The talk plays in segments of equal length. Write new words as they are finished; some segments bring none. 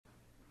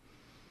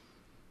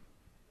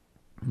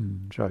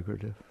Jai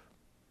Gurudev,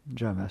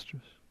 Jai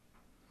Masters.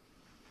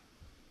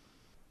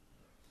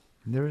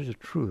 There is a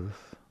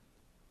truth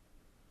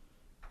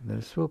that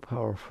is so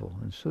powerful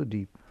and so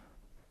deep,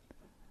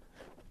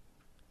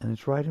 and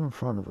it's right in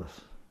front of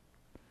us,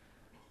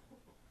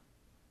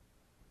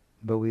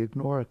 but we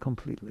ignore it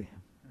completely.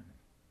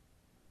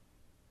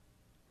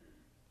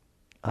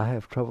 I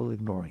have trouble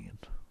ignoring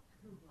it.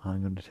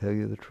 I'm going to tell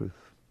you the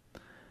truth.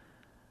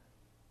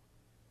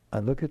 I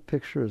look at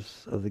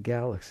pictures of the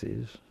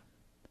galaxies,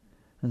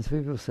 and some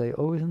people say,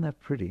 oh, isn't that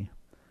pretty?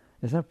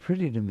 It's not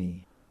pretty to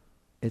me.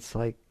 It's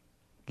like,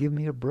 give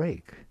me a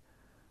break.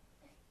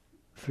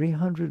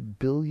 300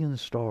 billion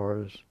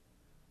stars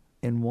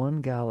in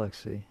one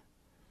galaxy,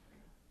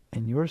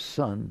 and your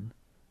sun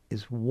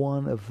is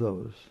one of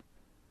those.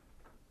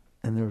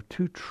 And there are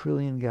 2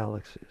 trillion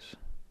galaxies.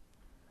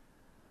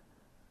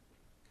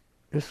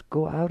 Just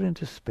go out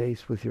into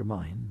space with your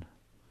mind.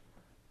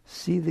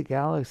 See the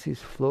galaxies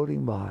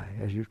floating by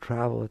as you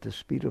travel at the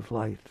speed of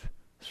light,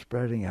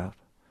 spreading out.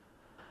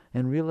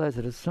 And realize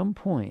that at some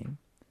point,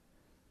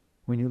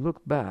 when you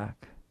look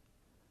back,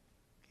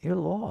 you're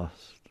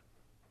lost.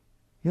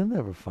 You'll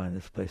never find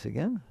this place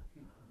again.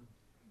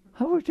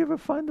 How would you ever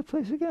find the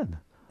place again?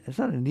 It's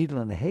not a needle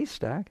in a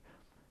haystack.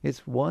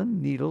 It's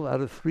one needle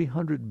out of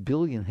 300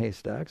 billion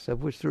haystacks,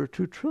 of which there are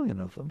 2 trillion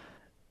of them.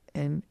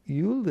 And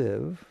you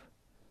live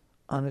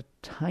on a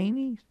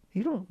tiny,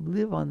 you don't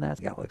live on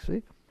that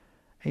galaxy,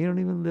 and you don't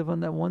even live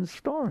on that one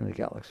star in the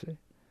galaxy.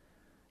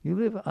 You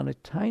live on a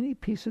tiny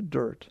piece of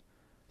dirt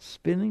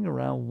spinning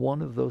around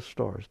one of those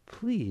stars.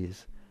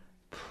 Please,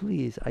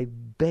 please, I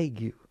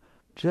beg you,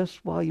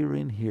 just while you're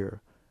in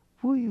here,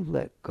 will you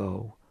let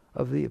go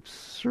of the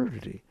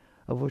absurdity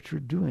of what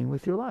you're doing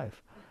with your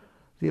life?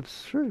 The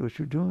absurdity of what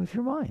you're doing with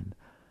your mind.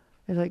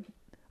 It's like,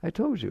 I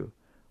told you,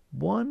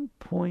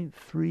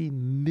 1.3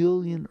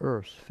 million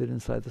Earths fit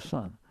inside the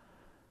sun.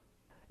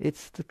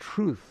 It's the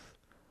truth.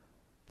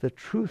 The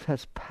truth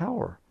has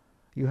power.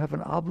 You have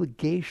an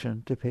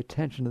obligation to pay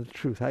attention to the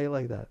truth. How do you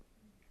like that?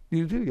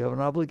 You do. You have an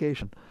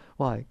obligation.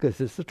 Why? Because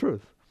it's the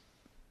truth.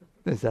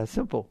 It's that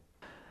simple.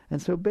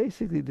 And so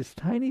basically this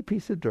tiny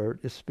piece of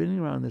dirt is spinning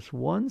around this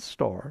one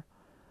star,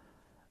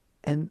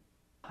 and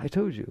I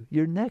told you,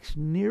 your next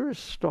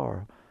nearest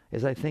star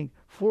is, I think,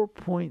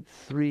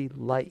 4.3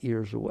 light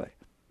years away.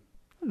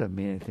 That doesn't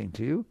mean anything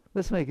to you.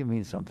 Let's make it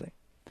mean something.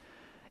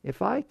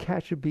 If I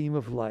catch a beam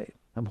of light,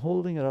 I'm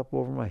holding it up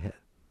over my head.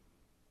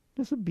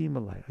 There's a beam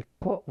of light. I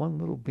caught one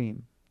little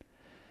beam.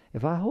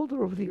 If I hold it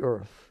over the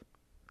earth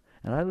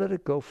and I let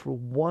it go for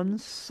 1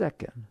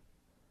 second,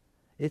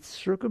 it's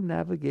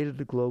circumnavigated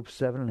the globe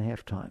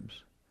 7.5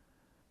 times.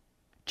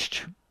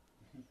 Is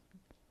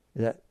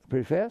that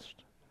pretty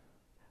fast?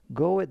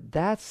 Go at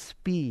that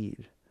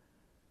speed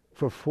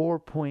for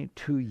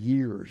 4.2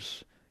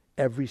 years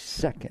every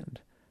second.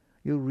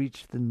 You'll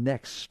reach the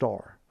next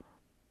star.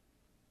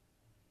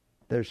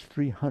 There's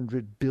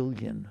 300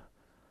 billion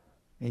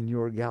in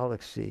your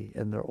galaxy,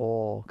 and they're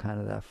all kind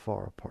of that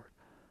far apart.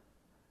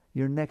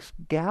 Your next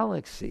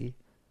galaxy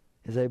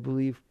is, I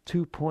believe,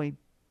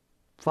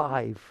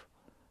 2.5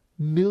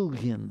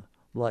 million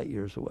light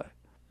years away.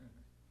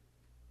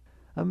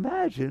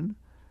 Imagine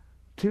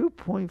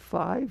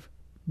 2.5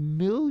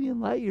 million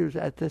light years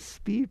at the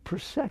speed per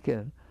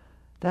second.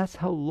 That's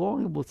how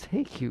long it will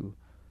take you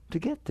to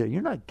get there.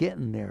 You're not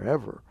getting there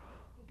ever.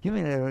 You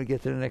may never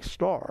get to the next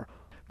star,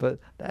 but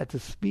at the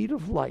speed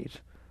of light,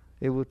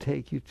 it will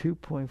take you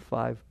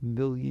 2.5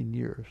 million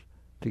years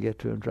to get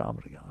to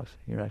Andromeda Galaxy,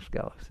 your next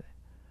galaxy.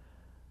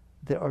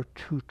 There are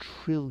 2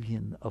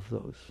 trillion of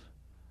those.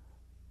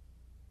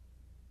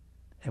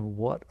 And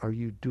what are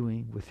you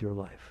doing with your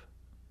life?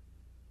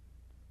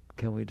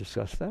 Can we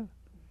discuss that?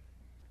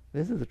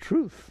 This is the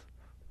truth.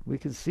 We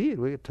can see it.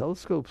 We have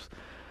telescopes.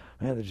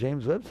 Man, the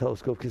James Webb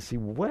Telescope can see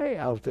way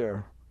out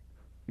there.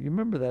 You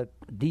remember that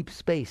deep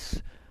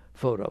space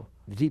photo,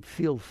 the deep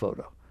field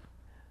photo.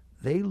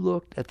 They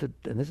looked at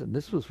and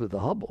this was with the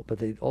Hubble, but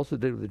they also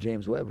did it with the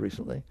James Webb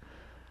recently.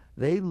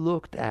 They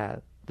looked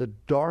at the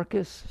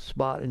darkest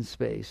spot in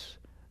space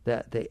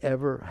that they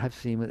ever have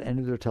seen with any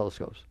of their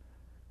telescopes.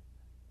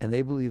 And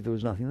they believed there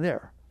was nothing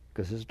there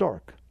because it's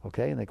dark,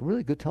 okay? And they're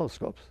really good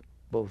telescopes,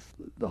 both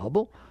the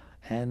Hubble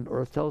and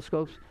Earth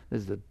telescopes.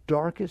 This is the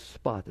darkest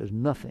spot. There's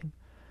nothing.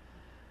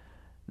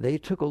 They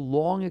took a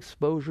long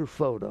exposure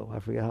photo, I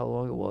forget how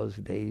long it was,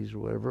 days or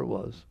whatever it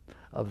was,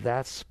 of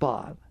that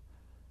spot,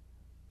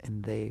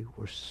 and they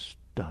were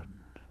stunned.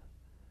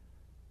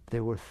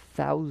 There were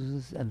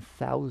thousands and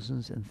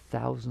thousands and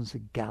thousands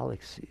of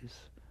galaxies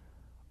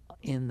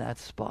in that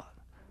spot.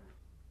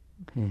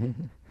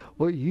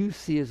 What you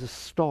see as a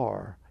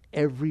star,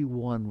 every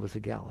one was a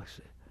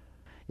galaxy.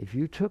 If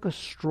you took a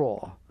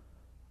straw,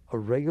 a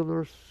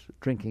regular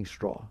drinking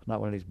straw,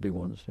 not one of these big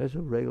ones, there's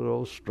a regular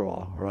old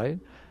straw, right?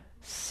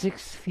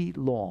 6 feet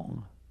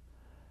long,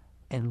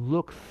 and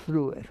look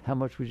through it, how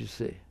much would you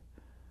see?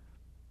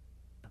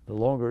 The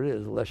longer it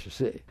is, the less you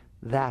see.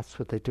 That's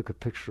what they took a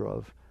picture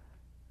of,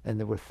 and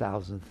there were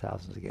thousands and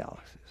thousands of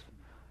galaxies.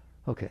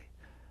 Okay,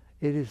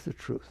 it is the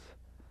truth.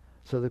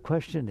 So the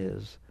question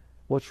is,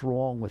 What's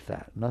wrong with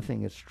that?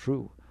 Nothing. It's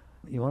true.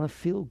 You want to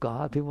feel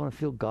God? People want to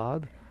feel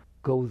God?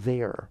 Go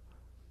there.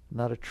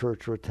 Not a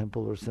church or a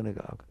temple or a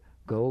synagogue.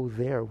 Go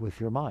there with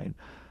your mind,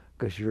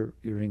 because you're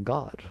in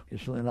God. You're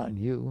certainly not in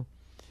you.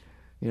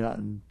 You're not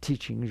in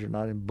teachings. You're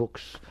not in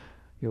books.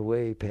 You're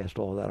way past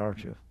all that,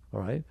 aren't you?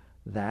 All right?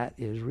 That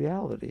is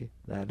reality.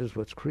 That is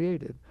what's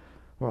created.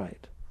 All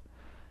right.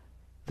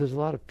 There's a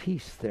lot of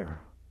peace there.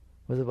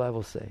 What does the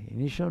Bible say?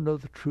 And you shall know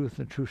the truth,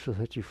 and the truth shall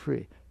set you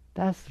free.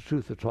 That's the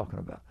truth they're talking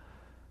about.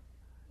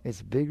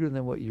 It's bigger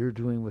than what you're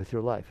doing with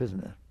your life,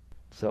 isn't it?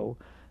 So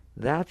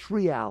that's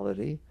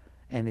reality.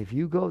 And if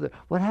you go there,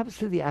 what happens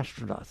to the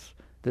astronauts?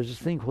 There's this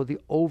thing called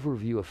the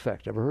overview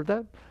effect. Ever heard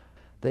that?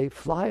 They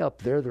fly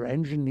up there. They're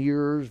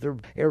engineers. They're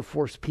Air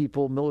Force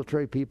people,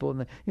 military people,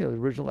 and the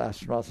original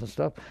astronauts and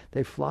stuff.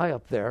 They fly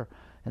up there,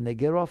 and they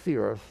get off the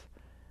Earth,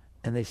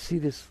 and they see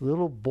this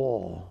little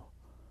ball,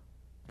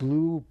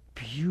 blue,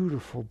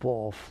 beautiful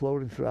ball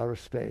floating through outer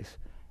space.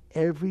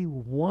 Every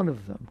one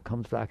of them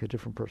comes back a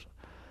different person.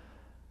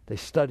 They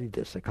studied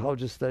this.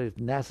 Psychologists studied it.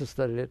 NASA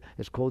studied it.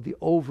 It's called the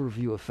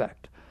overview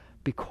effect.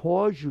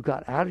 Because you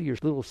got out of your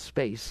little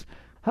space,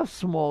 how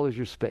small is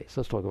your space?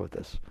 Let's talk about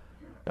this.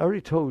 I already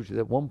told you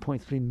that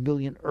 1.3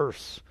 million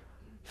Earths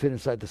fit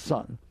inside the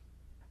sun.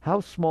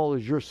 How small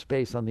is your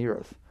space on the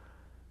Earth?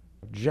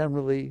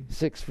 Generally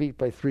 6 feet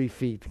by 3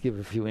 feet, to give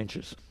a few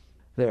inches.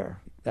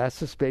 There. That's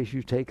the space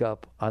you take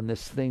up on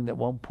this thing that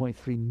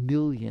 1.3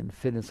 million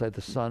fit inside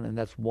the sun, and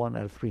that's 1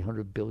 out of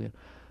 300 billion.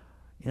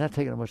 You're not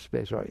taking up much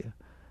space, are you?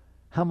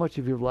 How much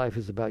of your life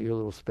is about your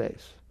little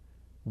space?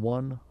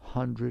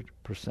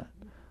 100%.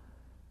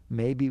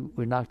 Maybe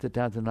we knocked it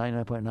down to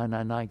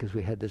 99.999 because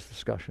we had this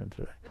discussion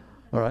today.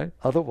 All right?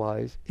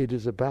 Otherwise, it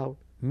is about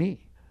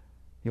me.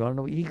 You want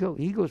to know ego?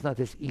 Ego is not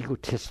this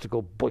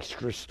egotistical,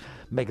 boisterous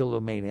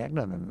megalomaniac.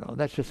 No.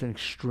 That's just an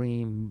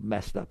extreme,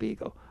 messed up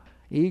ego.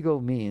 Ego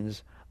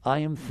means I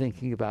am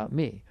thinking about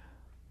me.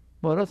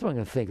 Well, that's what I'm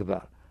going to think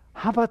about.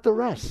 How about the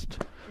rest?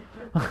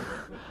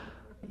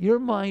 Your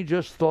mind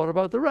just thought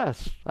about the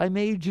rest. I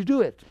made you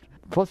do it.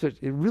 Plus, it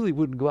really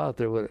wouldn't go out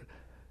there, would it?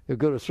 It would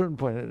go to a certain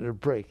point and it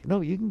would break.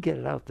 No, you can get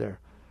it out there.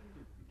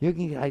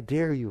 I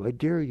dare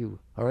you.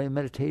 All right,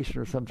 meditation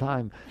or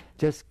sometime.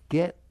 Just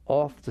get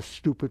off the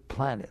stupid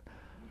planet.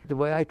 The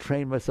way I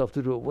trained myself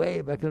to do it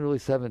way back in the early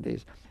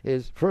 70s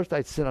is first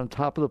I'd sit on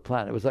top of the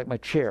planet. It was like my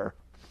chair.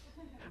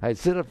 I'd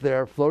sit up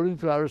there floating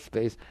through outer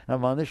space, and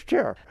I'm on this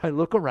chair. I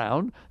look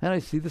around, and I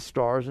see the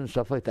stars and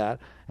stuff like that,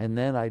 and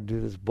then I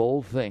do this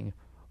bold thing.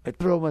 I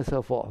throw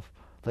myself off,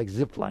 like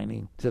zip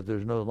lining, except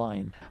there's no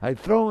line. I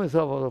throw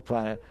myself off the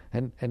planet,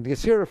 and get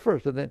scared at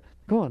first, and then,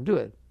 go on, do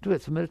it.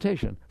 It's a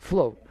meditation.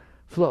 Float.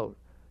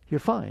 You're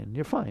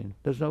fine.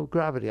 There's no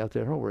gravity out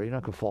there. Don't worry, you're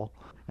not going to fall.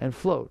 And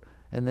float.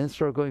 And then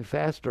start going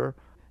faster,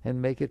 and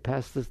make it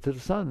past to the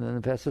sun, and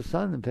then past the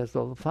sun, and past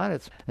all the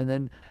planets. And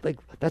then,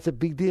 that's a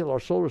big deal, our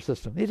solar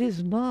system. It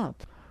is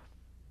not.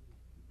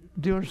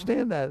 Do you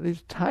understand that?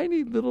 These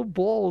tiny little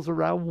balls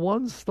around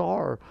one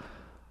star.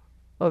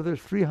 Oh,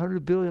 there's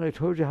 300 billion. I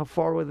told you how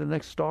far away the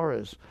next star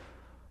is.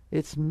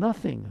 It's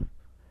nothing.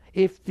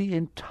 If the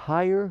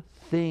entire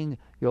thing,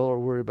 y'all are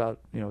worried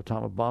about,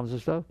 atomic bombs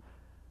and stuff,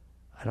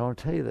 I don't want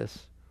to tell you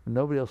this.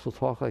 Nobody else will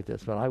talk like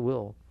this, but I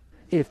will.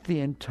 If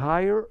the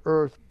entire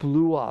Earth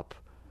blew up,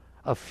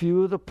 a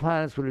few of the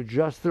planets would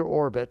adjust their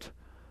orbit,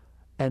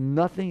 and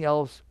nothing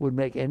else would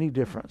make any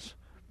difference.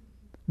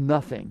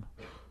 Nothing.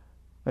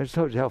 I just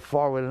told you how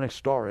far away the next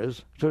star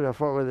is. I told you how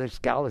far away the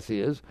next galaxy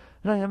is.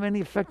 It doesn't have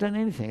any effect on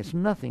anything. It's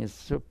nothing.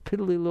 It's a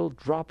piddly little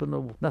drop in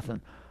the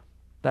nothing.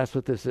 That's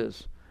what this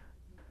is.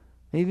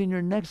 Even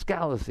your next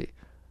galaxy,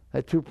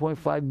 at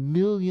 2.5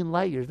 million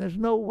light years, there's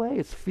no way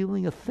it's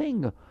feeling a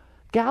thing.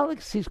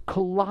 Galaxies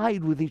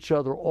collide with each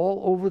other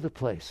all over the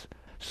place.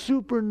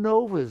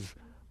 Supernovas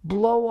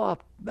blow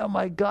up. Oh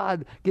my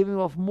God, giving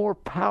off more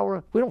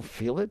power. We don't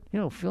feel it. You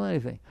don't feel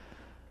anything.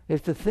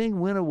 If the thing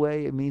went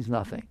away, it means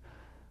nothing.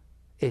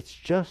 It's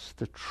just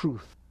the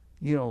truth.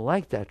 You don't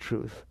like that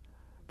truth,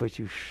 but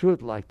you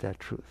should like that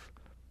truth.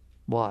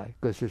 Why?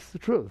 Because it's the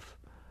truth.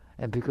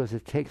 And because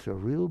it takes a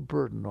real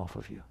burden off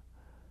of you.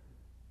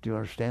 Do you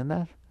understand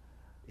that?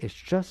 It's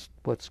just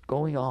what's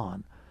going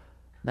on.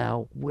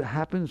 Now, what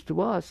happens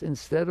to us,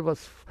 instead of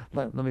us,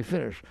 let me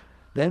finish,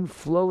 then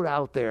float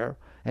out there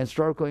and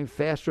start going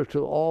faster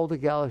till all the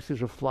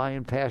galaxies are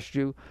flying past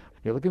you.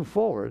 You're looking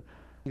forward.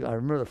 I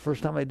remember the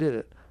first time I did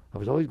it, I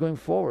was always going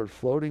forward,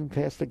 floating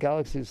past the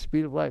galaxy at the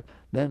speed of light.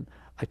 Then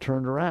I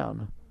turned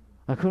around.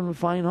 I couldn't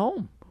find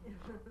home.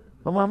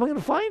 Well, how am I going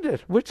to find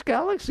it? Which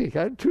galaxy? I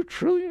had 2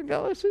 trillion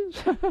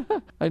galaxies?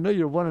 I know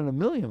you're 1 in a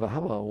million, but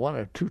how about 1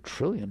 or 2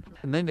 trillion?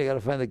 And then you got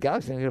to find the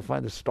galaxy, and you got to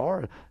find the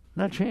star.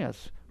 Not a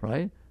chance,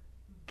 right?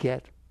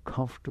 Get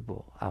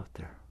comfortable out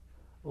there.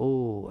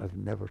 Oh, I've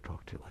never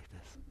talked to you like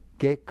this.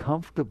 Get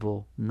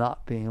comfortable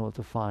not being able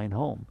to find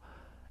home.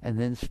 And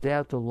then stay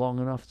out there long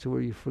enough to where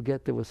you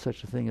forget there was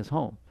such a thing as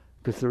home.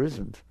 Because there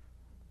isn't.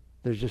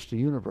 There's just a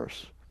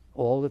universe.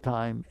 all the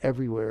time,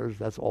 everywhere.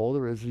 That's all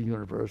there is, the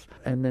universe.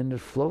 And then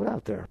just float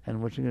out there.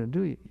 And what you're going to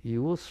do,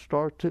 you will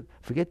start to,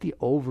 forget the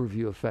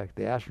overview effect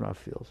the astronaut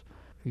feels.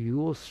 You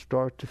will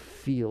start to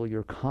feel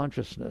your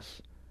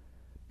consciousness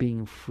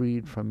being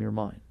freed from your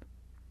mind.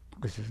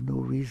 Because there's no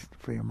reason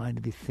for your mind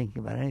to be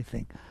thinking about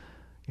anything.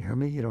 You hear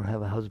me? You don't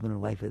have a husband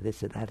and wife or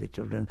this or that, the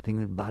children, thing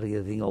in the body,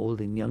 the thing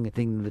old and young,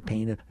 thing the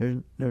pain.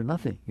 There's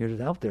nothing. You're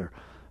just out there.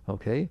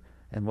 Okay?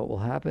 And what will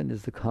happen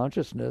is the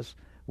consciousness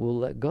will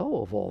let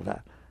go of all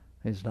that.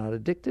 It's not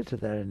addicted to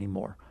that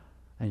anymore.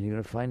 And you're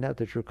going to find out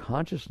that your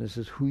consciousness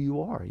is who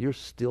you are. You're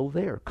still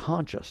there,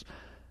 conscious.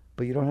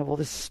 But you don't have all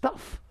this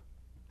stuff.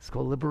 It's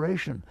called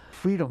liberation.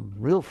 Freedom,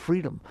 real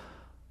freedom.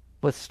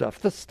 What stuff?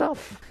 The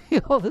stuff.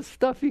 The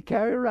stuff you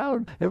carry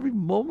around every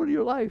moment of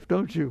your life,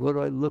 don't you? What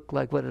do I look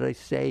like? What did I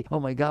say? Oh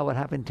my God, what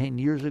happened 10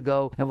 years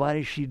ago? And why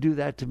did she do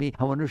that to me?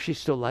 I wonder if she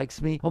still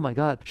likes me. Oh my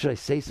God, should I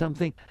say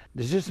something?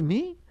 Is this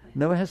me?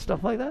 No one has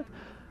stuff like that?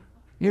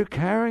 You're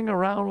carrying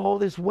around all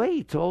this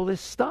weight, all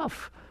this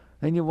stuff,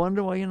 and you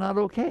wonder why you're not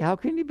okay. How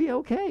can you be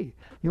okay?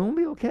 You won't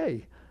be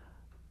okay.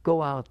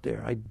 Go out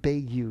there. I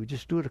beg you.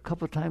 Just do it a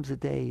couple of times a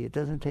day. It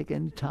doesn't take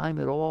any time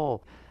at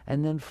all.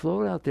 And then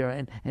float out there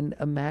and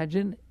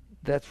imagine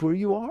that's where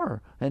you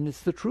are, and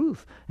it's the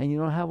truth. And you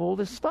don't have all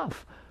this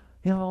stuff.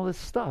 You have all this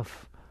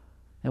stuff.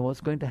 And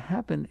what's going to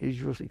happen is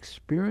you'll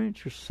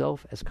experience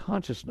yourself as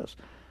consciousness,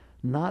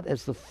 not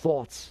as the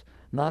thoughts,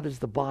 not as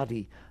the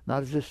body,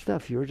 not as this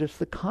stuff. You're just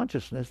the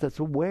consciousness that's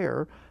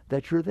aware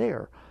that you're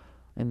there.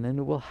 And then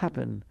it will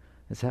happen.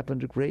 It's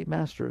happened to great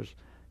masters.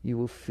 You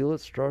will feel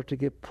it start to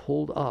get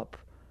pulled up.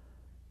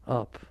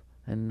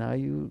 And now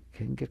you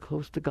can get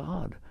close to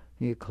God.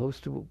 You get close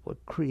to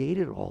what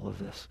created all of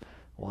this.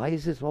 Why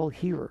is this all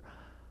here?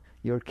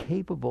 You're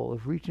capable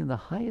of reaching the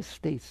highest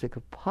states that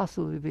could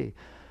possibly be.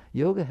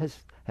 Yoga has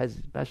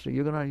Master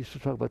Yogananda used to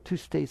talk about 2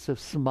 states of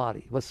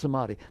samadhi. What's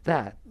samadhi?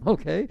 That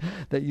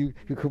you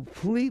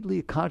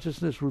completely,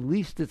 consciousness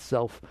released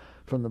itself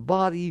from the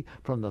body,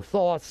 from the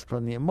thoughts,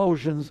 from the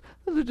emotions.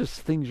 Those are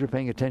just things you're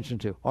paying attention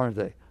to, aren't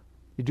they?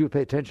 You do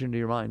pay attention to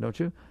your mind, don't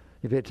you?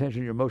 You pay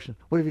attention to your emotions.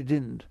 What if you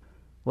didn't?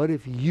 What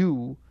if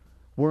you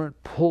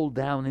weren't pulled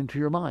down into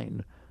your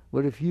mind?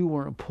 What if you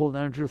weren't pulled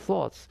down into your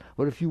thoughts?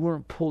 What if you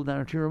weren't pulled down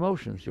into your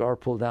emotions? You are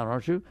pulled down,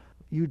 aren't you?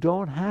 You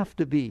don't have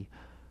to be.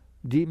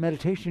 Deep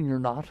meditation, you're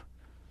not.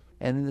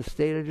 And in the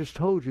state I just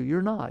told you,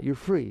 you're not. You're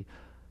free.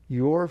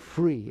 You're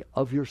free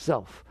of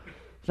yourself.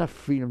 It's not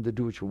freedom to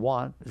do what you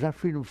want. It's not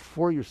freedom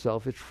for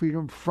yourself. It's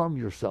freedom from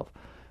yourself.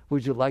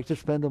 Would you like to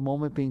spend a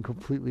moment being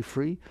completely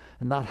free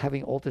and not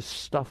having all this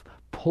stuff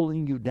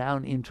pulling you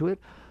down into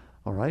it?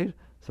 All right?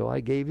 So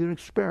I gave you an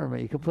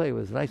experiment you can play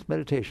with. It's a nice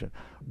meditation.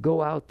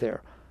 Go out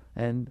there.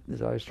 And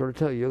as I started to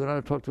tell you,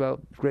 Yogananda talked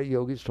about, great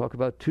yogis talk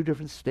about 2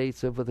 different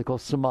states of what they call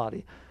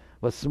samadhi.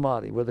 What's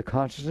samadhi? Where the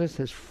consciousness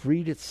has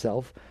freed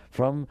itself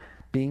from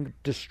being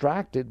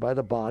distracted by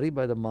the body,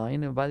 by the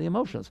mind, and by the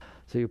emotions.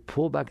 So you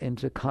pull back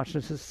into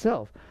consciousness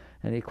itself.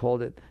 And he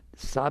called it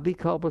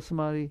Sabikalpa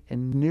Samadhi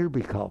and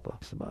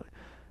Nirvikalpa Samadhi.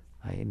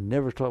 I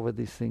never talk about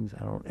these things.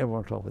 I don't ever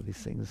want to talk about these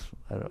things.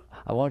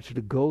 I want you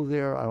to go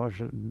there. I don't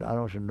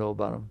want you to know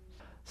about them.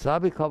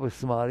 Sabikalpa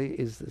Samadhi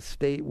is the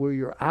state where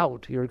you're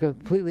out. You're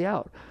completely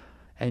out.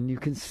 And you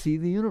can see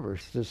the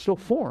universe. There's still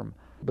form.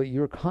 But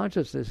your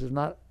consciousness is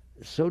not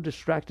so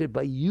distracted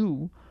by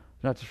you,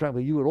 not distracted by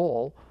you at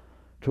all,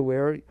 to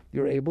where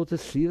you're able to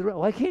see the rest.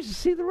 Why can't you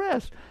see the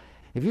rest?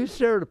 If you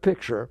stare at a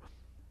picture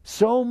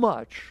so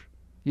much,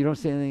 you don't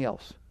see anything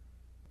else.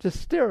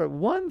 Just stare at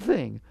one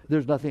thing.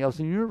 There's nothing else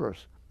in the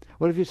universe.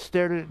 What if you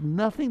stared at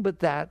nothing but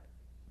that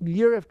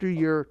year after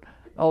year,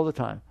 all the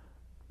time?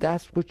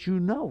 That's what you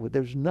know.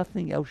 There's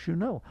nothing else you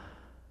know.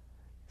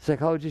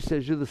 Psychology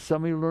says you're the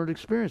sum of your learned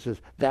experiences.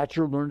 That's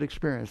your learned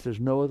experience. There's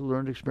no other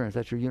learned experience.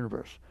 That's your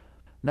universe.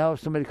 Now if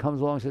somebody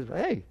comes along and says,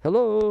 hey,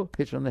 hello,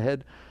 hits you on the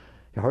head,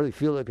 you hardly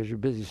feel it because you're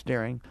busy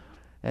staring.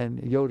 And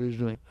Yoda is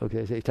doing,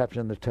 okay, so he taps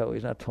you on the toe.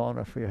 He's not tall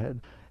enough for your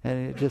head.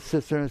 And he just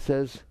sits there and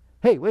says,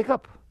 hey, wake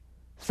up.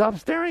 Stop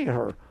staring at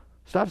her.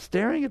 Stop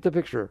staring at the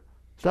picture.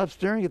 Stop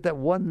staring at that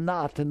one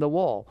knot in the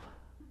wall.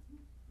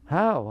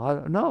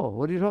 How? No,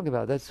 what are you talking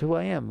about? That's who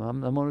I am.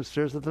 I'm the one who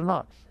stares at the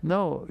knot.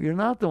 No, you're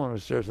not the one who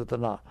stares at the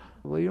knot.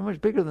 Well, you're much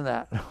bigger than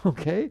that,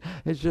 okay?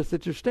 It's just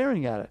that you're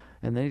staring at it.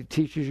 And then he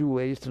teaches you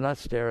ways to not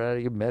stare at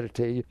it. You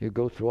meditate. You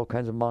go through all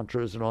kinds of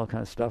mantras and all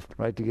kinds of stuff,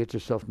 right, to get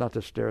yourself not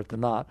to stare at the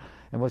knot.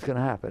 And what's going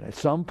to happen? At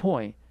some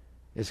point,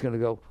 it's going to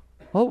go,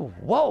 oh,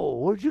 whoa,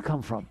 where'd you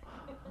come from?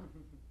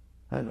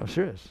 I'm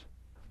serious.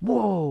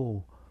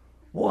 Whoa,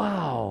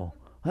 wow,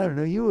 I didn't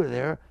know you were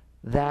there.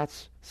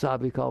 That's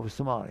Sabikalpa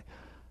Samadhi.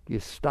 You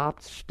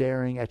stopped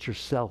staring at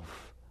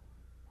yourself,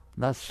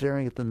 not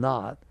staring at the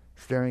knot,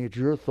 staring at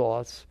your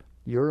thoughts,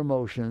 your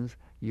emotions,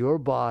 your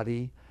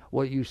body,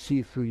 what you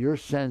see through your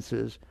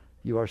senses.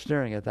 You are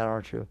staring at that,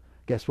 aren't you?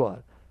 Guess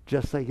what?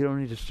 Just like you don't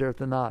need to stare at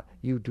the knot,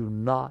 you do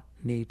not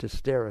need to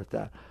stare at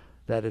that.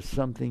 That is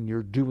something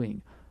you're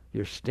doing.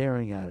 You're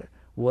staring at it.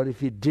 What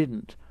if you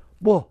didn't?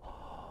 Whoa!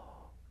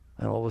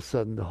 And all of a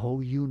sudden, the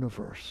whole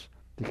universe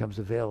becomes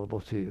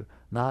available to you.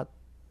 Not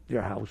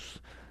your house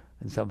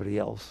and somebody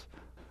else.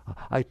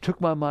 I took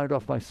my mind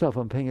off myself.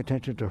 I'm paying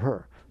attention to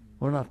her.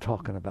 We're not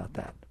talking about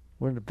that.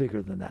 We're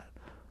bigger than that.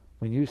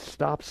 When you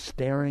stop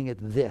staring at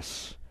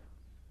this,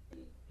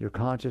 your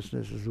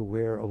consciousness is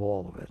aware of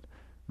all of it.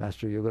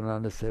 Master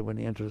Yogananda said when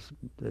he entered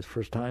his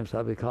first time,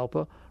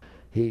 Savikalpa,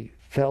 he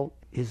felt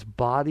his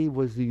body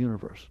was the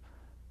universe.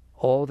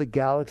 All the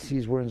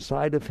galaxies were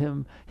inside of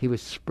him. He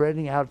was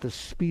spreading out at the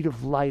speed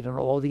of light on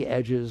all the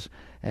edges,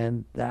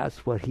 and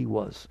that's what he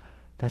was.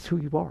 That's who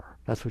you are.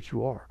 That's what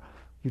you are.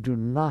 You do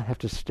not have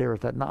to stare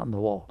at that knot in the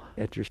wall,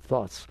 at your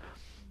thoughts,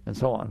 and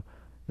so on.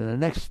 Then the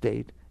next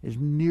state is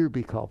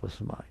Nirvikalpa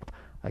Samadhi.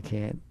 I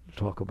can't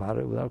talk about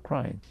it without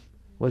crying.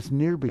 What's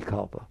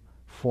Nirvikalpa?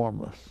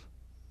 Formless.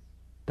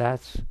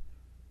 That's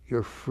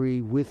you're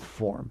free with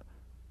form.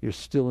 You're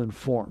still in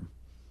form.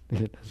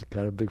 It's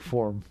got a big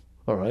form,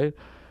 all right?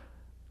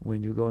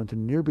 When you go into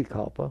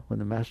Nirvikalpa, when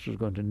the masters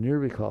go into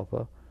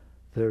Nirvikalpa,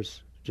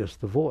 there's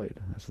just the void.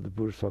 That's what the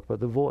Buddhists talk about,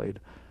 the void.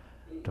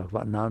 Talk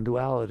about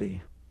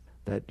non-duality.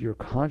 That your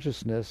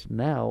consciousness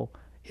now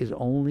is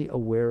only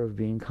aware of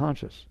being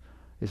conscious.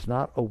 It's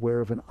not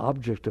aware of an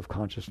object of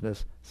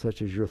consciousness,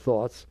 such as your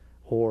thoughts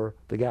or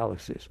the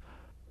galaxies.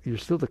 You're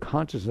still the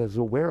consciousness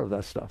aware of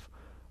that stuff,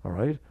 all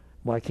right?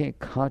 Why can't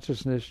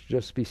consciousness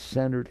just be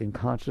centered in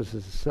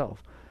consciousness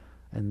itself?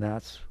 And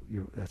that's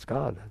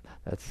God.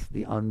 That's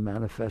the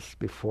unmanifest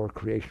before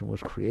creation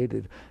was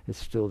created. It's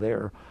still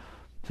there.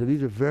 So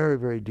these are very,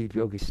 very deep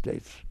yogi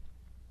states.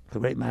 The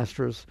great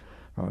masters,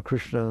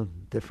 Krishna,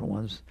 different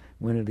ones,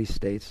 went into these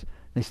states.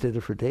 They stayed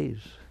there for days.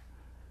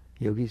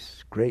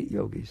 Yogis,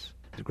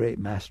 the great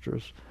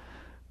masters,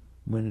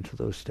 went into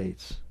those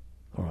states.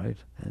 All right?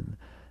 And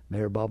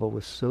Meher Baba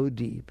was so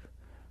deep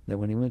that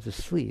when he went to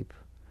sleep,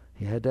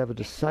 he had to have a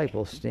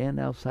disciple stand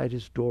outside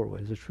his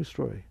doorway. It's a true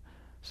story.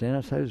 Stand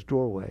outside his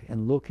doorway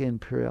and look in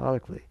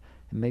periodically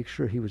and make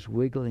sure he was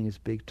wiggling his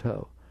big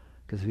toe.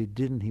 Because if he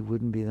didn't, he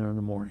wouldn't be there in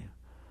the morning.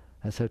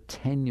 That's how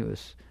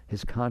tenuous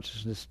his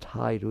consciousness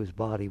tied to his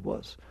body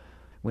was.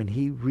 When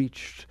he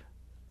reached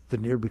the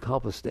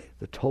Nirvikalpa state,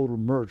 the total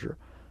merger,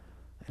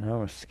 and I don't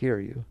want to scare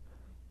you,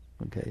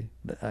 okay?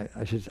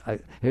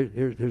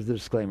 Here's the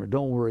disclaimer.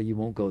 Don't worry, you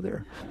won't go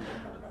there.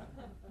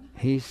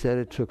 He said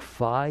it took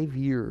 5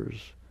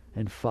 years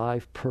and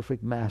 5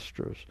 perfect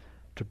masters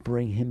to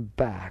bring him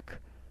back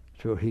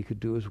to where he could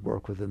do his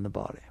work within the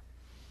body.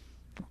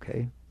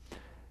 Okay?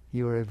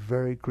 You are a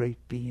very great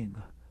being.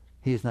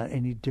 He is not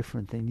any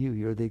different than you.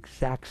 You're the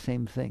exact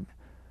same thing.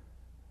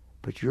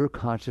 But your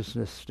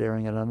consciousness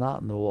staring at a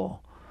knot in the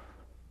wall,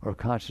 or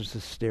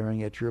consciousness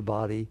staring at your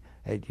body,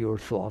 at your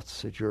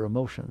thoughts, at your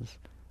emotions,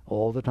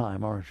 all the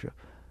time, aren't you?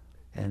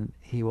 And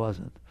he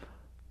wasn't.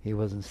 He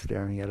wasn't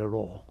staring at it at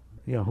all.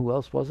 You know who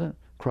else wasn't?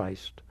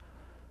 Christ.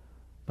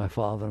 My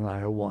Father and I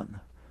are one.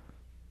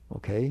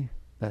 Okay?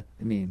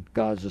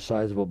 God's the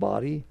size of a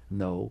body?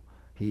 No.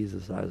 He's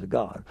the size of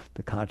God.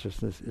 The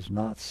consciousness is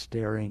not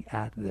staring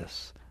at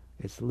this.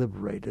 It's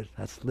liberated.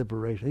 That's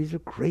liberation. These are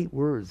great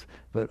words,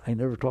 but I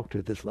never talk to you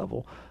at this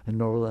level, and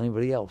nor will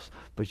anybody else.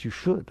 But you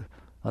should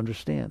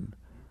understand.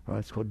 All right?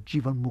 It's called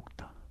Jivan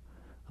Mukta,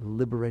 a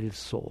liberated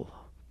soul.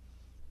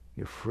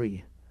 You're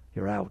free.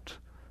 You're out.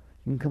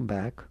 You can come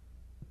back.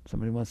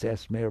 Somebody once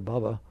asked Meher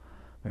Baba.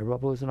 Meher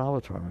Baba was an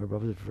avatar. Meher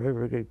Baba was a very,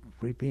 very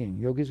great being.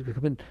 Yogis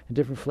come in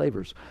different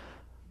flavors,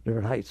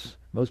 different heights.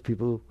 Most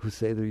people who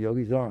say they're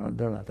yogis,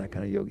 they're not that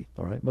kind of yogi.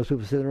 All right. Most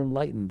people say they're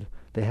enlightened.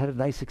 They had a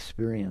nice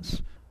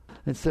experience.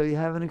 And so you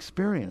have an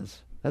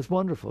experience. That's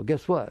wonderful.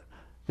 Guess what?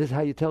 This is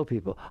how you tell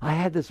people, I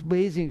had this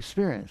amazing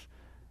experience.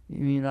 You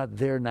mean you're not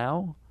there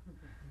now?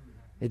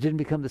 It didn't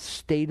become the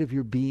state of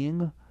your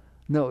being?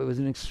 No, it was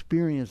an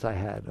experience I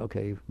had.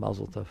 Okay,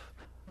 Mazel Tov.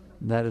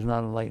 That is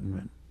not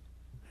enlightenment.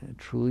 A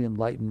truly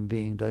enlightened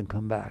being doesn't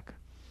come back.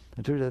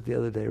 I told you that the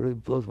other day. It really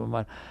blows my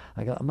mind.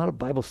 I'm not a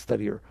Bible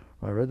studier.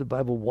 I read the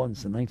Bible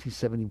once in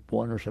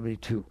 1971 or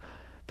 72.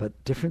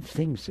 But different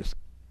things just,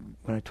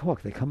 when I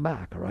talk, they come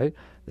back, all right?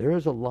 There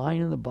is a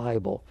line in the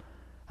Bible,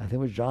 I think it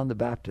was John the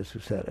Baptist who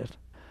said it,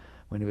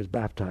 when he was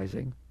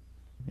baptizing.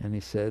 And he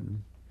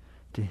said,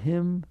 to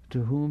him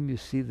to whom you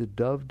see the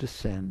dove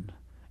descend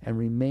and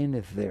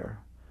remaineth there,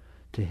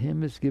 to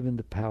him is given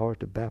the power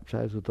to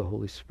baptize with the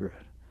Holy Spirit.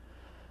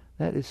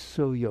 That is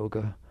so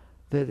yoga.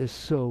 That is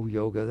so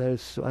yoga.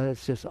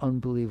 That's just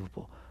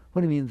unbelievable.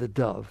 What do you mean the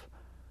dove?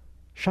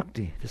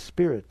 Shakti, the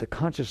spirit, the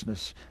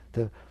consciousness,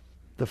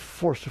 the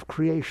force of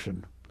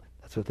creation.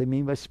 That's what they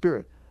mean by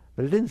spirit.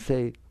 But it didn't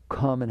say,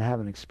 come and have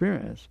an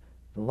experience.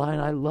 The line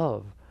I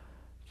love,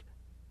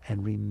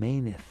 and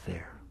remaineth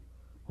there.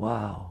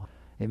 Wow.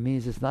 It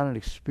means it's not an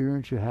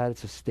experience you had,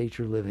 it's a state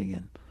you're living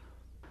in.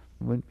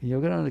 When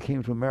Yogananda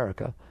came to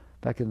America,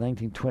 back in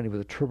 1920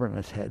 with a turban on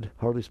his head,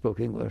 hardly spoke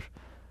English,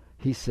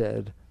 he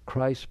said,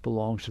 Christ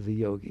belongs to the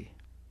yogi.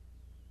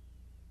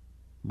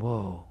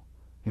 Whoa.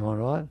 You want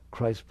to know what?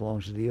 Christ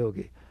belongs to the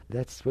yogi.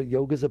 That's what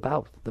yoga's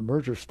about, the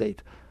merger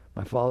state.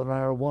 My Father and I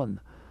are one.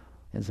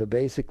 And so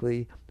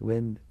basically,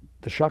 when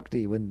the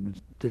Shakti, when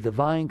the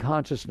divine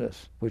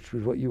consciousness, which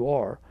is what you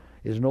are,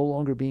 is no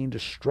longer being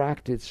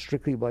distracted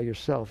strictly by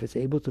yourself. It's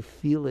able to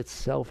feel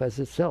itself as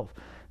itself.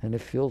 And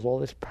it feels all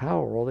this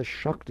power, all this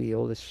Shakti,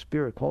 all this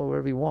spirit, call it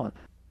whatever you want.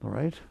 All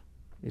right?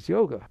 It's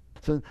yoga.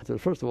 So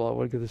first of all, I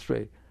want to get this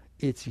straight.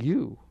 It's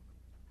you.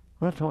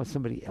 We're not talking about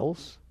somebody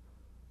else.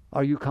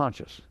 Are you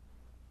conscious?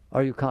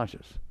 Are you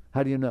conscious?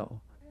 How do you know?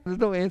 There's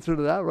no answer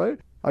to that, right?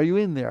 Are you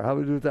in there? How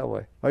do we do it that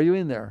way? Are you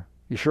in there?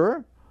 You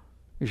sure?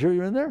 You sure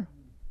you're in there?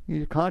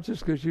 You're conscious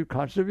because you're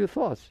conscious of your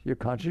thoughts. You're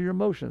conscious of your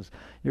emotions.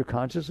 You're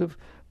conscious of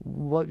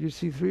what you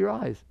see through your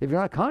eyes. If you're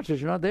not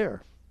conscious, you're not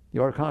there.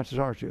 You are conscious,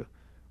 aren't you?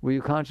 Were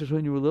you conscious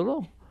when you were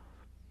little?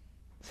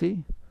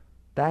 See?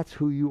 That's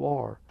who you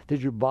are.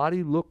 Did your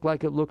body look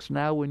like it looks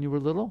now when you were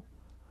little?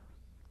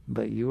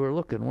 But you were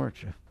looking,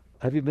 weren't you?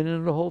 Have you been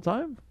in it the whole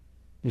time?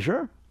 You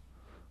sure?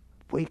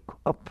 Wake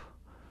up.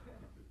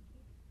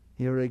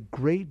 You're a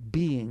great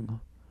being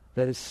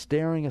that is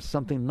staring at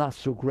something not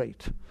so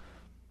great.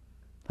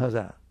 How's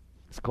that?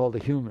 It's called a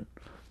human.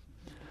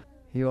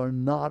 You are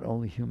not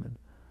only human.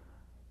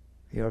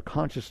 You are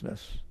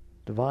consciousness,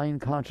 divine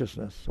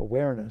consciousness,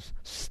 awareness,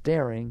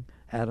 staring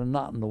at a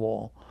knot in the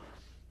wall.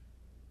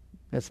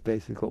 That's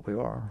basically what we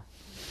are.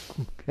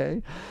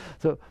 Okay?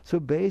 So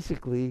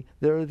basically,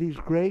 there are these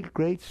great,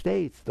 great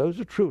states. Those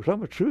are truths.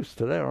 Some are truths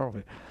today, aren't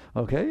we?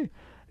 Okay?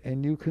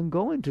 And you can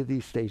go into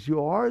these states.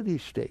 You are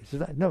these states.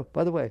 No,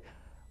 by the way,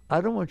 I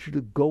don't want you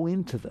to go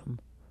into them.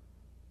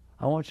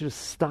 I want you to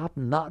stop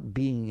not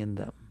being in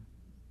them.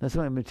 That's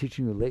what I've been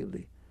teaching you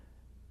lately.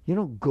 You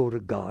don't go to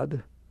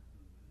God.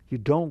 You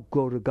don't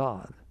go to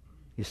God.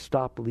 You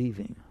stop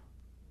leaving.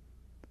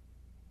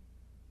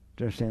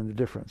 Do you understand the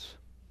difference?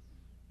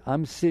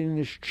 I'm sitting in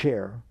this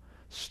chair,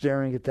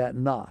 staring at that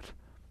knot,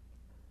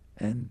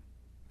 and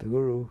the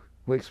Guru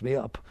wakes me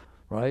up,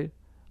 right?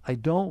 I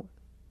don't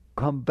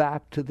come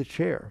back to the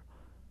chair.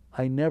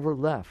 I never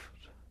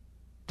left,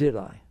 did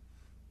I?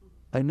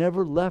 I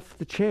never left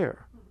the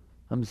chair.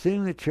 I'm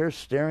sitting in the chair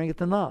staring at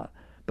the knot,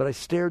 but I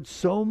stared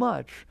so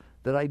much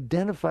that I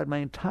identified my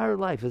entire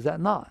life as that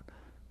knot.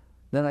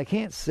 Then I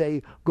can't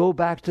say, go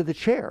back to the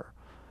chair.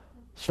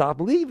 Stop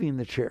leaving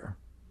the chair.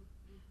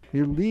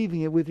 You're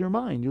leaving it with your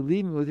mind. You're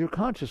leaving it with your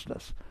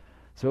consciousness.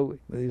 So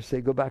you say,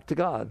 go back to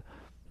God.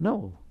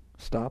 No,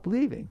 stop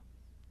leaving.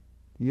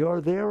 You're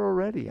there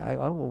already.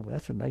 Oh,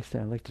 that's a nice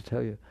thing I'd like to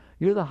tell you.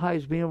 You're the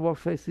highest being on the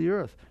face of the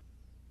earth.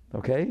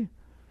 Okay?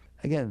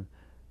 Again,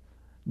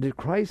 did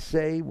Christ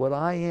say, what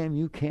I am,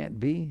 you can't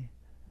be?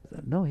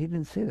 No, he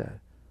didn't say that.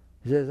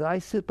 He says, I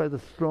sit by the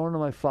throne of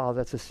my Father.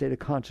 That's a state of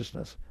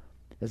consciousness.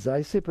 As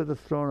I sit by the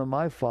throne of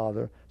my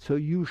Father, so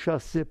you shall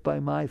sit by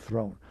my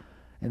throne.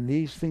 And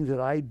these things that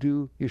I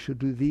do, you should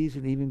do these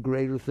and even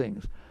greater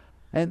things.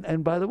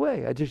 And by the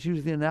way, I just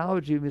used the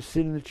analogy of me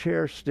sitting in the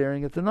chair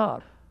staring at the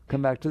knot.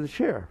 Come back to the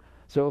chair.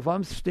 So if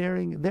I'm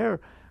staring there,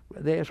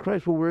 they ask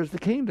Christ, well, where's the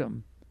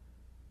kingdom?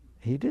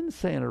 He didn't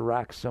say in a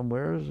rack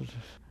somewhere.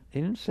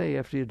 He didn't say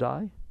after you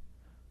die.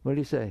 What did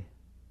he say?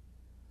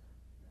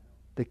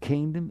 The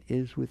kingdom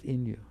is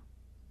within you.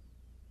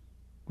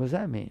 What does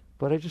that mean?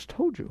 What I just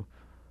told you.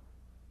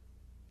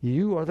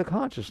 You are the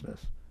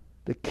consciousness.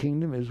 The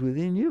kingdom is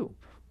within you.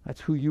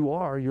 That's who you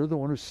are. You're the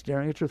one who's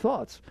staring at your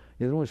thoughts.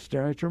 You're the one who's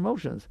staring at your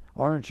emotions,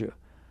 aren't you?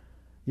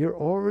 You're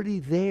already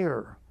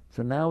there.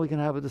 So now we can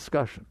have a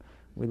discussion.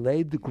 We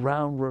laid the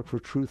groundwork for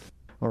truth.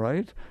 All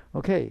right?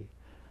 Okay.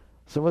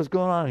 So what's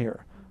going on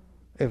here?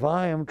 If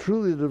I am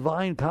truly the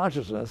divine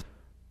consciousness,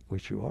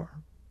 which you are,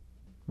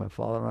 my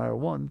Father and I are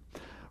one,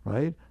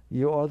 right?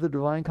 You are the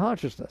divine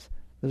consciousness.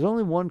 There's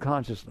only one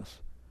consciousness.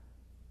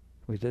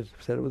 We said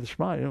it with the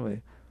Shema, didn't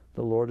we?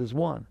 The Lord is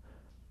one.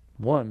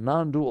 One,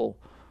 non-dual.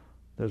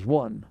 There's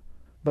one.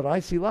 But I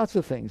see lots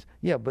of things.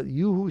 Yeah, but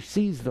you who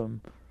sees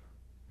them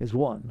is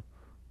one.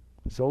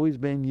 It's always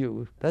been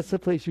you. That's the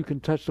place you can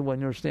touch the one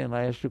you understand.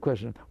 I asked you a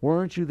question.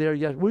 Weren't you there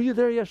yesterday? Were you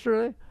there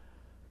yesterday?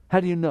 How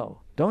do you know?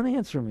 Don't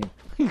answer me.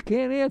 You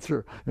can't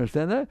answer. You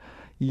understand that?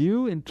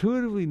 You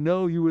intuitively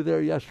know you were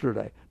there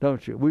yesterday,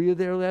 don't you? Were you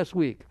there last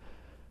week?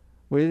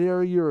 Were you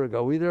there a year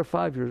ago? Were you there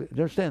 5 years ago?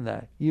 You understand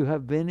that? You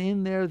have been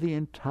in there the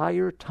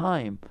entire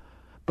time.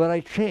 But I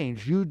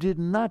changed. You did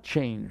not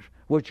change.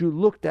 What you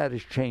looked at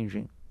is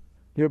changing.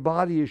 Your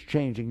body is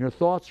changing. Your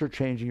thoughts are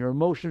changing. Your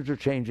emotions are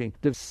changing.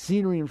 The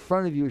scenery in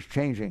front of you is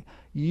changing.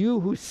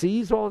 You who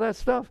sees all that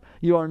stuff,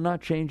 you are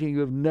not changing. You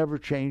have never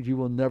changed. You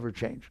will never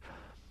change.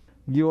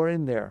 You are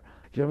in there.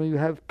 You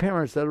have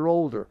parents that are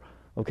older.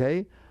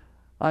 Okay?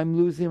 I'm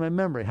losing my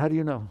memory. How do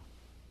you know?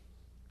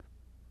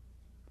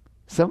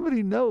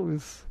 Somebody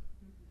knows.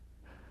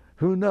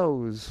 Who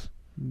knows?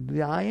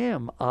 The I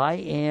am. I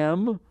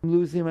am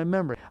losing my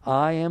memory.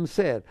 I am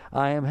sad.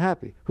 I am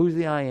happy. Who's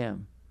the I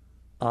am?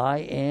 I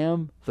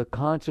am the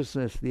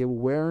consciousness, the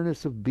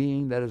awareness of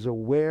being that is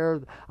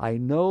aware. I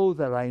know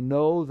that I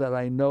know that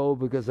I know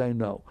because I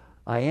know.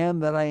 I am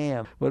that I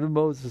am. What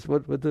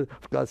did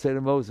God say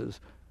to Moses?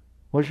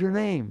 What's your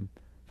name?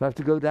 If I have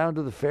to go down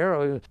to the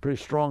Pharaoh, he's a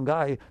pretty strong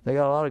guy. They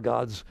got a lot of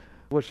gods.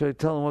 What should I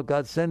tell him what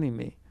God's sending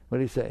me? What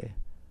did he say?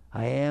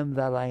 I am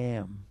that I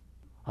am.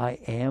 I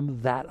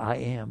am that I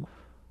am.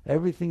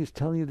 Everything is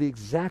telling you the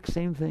exact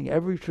same thing.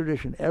 Every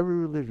tradition, every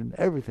religion,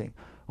 everything.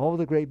 All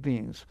the great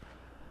beings.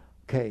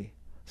 Okay,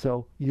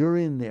 so you're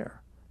in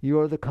there. You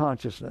are the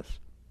consciousness.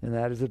 And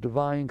that is a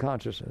divine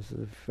consciousness.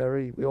 It's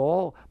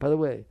by the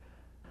way,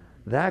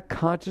 that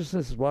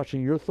consciousness is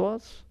watching your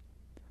thoughts.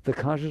 The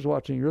consciousness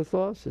watching your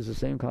thoughts is the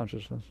same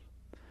consciousness.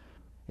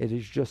 It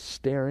is just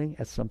staring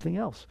at something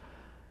else.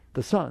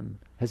 The sun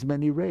has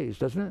many rays,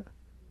 doesn't it?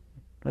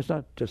 It's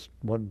not just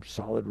one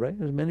solid ray.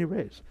 There's many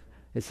rays.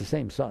 It's the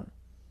same sun.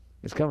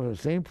 It's coming from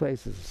the same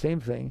place. It's the same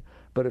thing,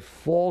 but it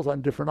falls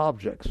on different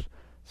objects.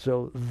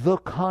 So the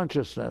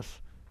consciousness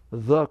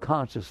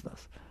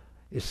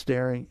is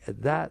staring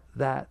at that,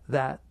 and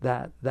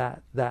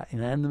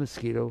the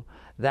mosquito,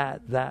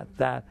 that,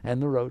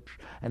 and the roach,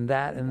 and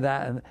that,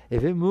 and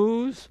if it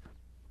moves,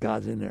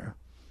 God's in there.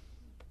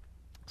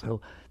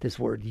 So this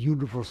word,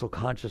 universal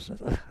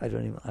consciousness, I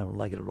don't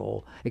like it at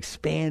all.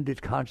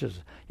 Expanded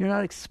consciousness. You're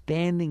not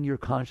expanding your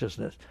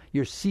consciousness.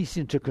 You're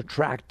ceasing to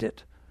contract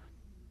it.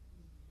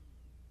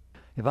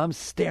 If I'm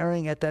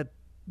staring at that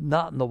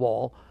knot in the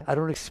wall, I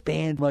don't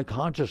expand my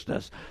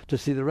consciousness to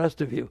see the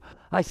rest of you.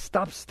 I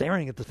stop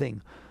staring at the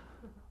thing.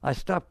 I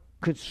stop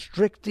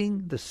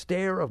constricting the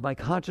stare of my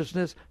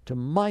consciousness to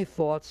my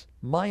thoughts,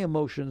 my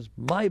emotions,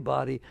 my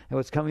body, and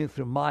what's coming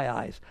through my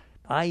eyes.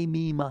 I,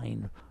 me,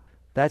 mine.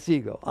 That's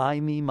ego. I,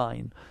 me,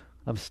 mine.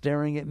 I'm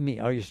staring at me.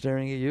 Are you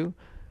staring at you?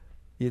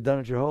 You've done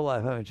it your whole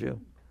life, haven't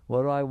you?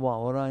 What do I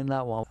want? What do I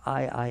not want?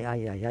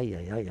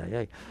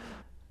 I.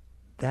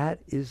 That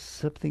is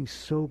something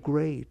so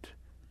great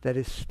that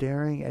is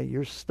staring at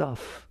your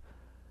stuff.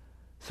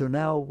 So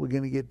now we're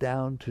going to get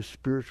down to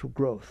spiritual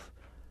growth.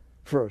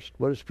 First,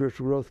 what does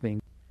spiritual growth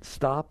mean?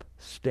 Stop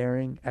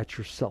staring at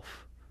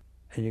yourself.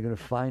 And you're going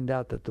to find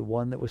out that the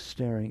one that was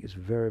staring is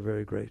very,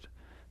 very great.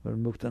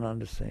 What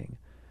Muktananda is saying.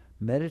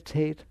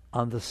 Meditate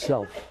on the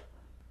self.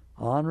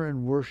 Honor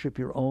and worship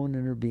your own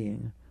inner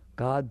being.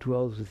 God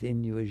dwells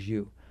within you as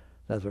you.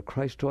 That's what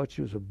Christ taught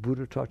you, as what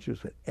Buddha taught you,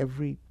 as what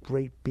every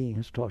great being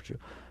has taught you.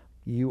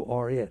 You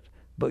are it.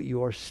 But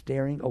you are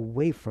staring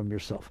away from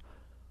yourself.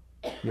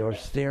 You are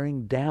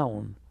staring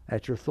down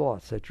at your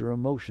thoughts, at your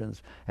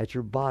emotions, at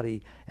your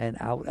body, and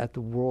out at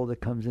the world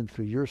that comes in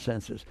through your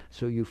senses.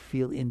 So you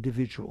feel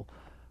individual.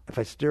 If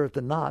I stare at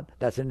the knot,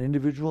 that's an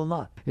individual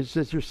knot. It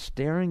says you're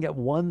staring at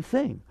one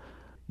thing.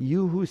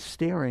 You who's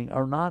staring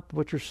are not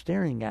what you're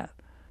staring at.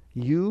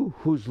 You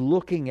who's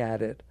looking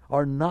at it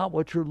are not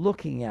what you're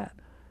looking at.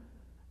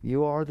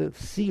 You are the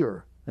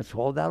seer. That's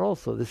called that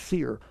also, the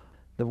seer.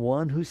 The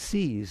one who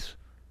sees.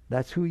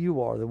 That's who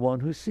you are, the one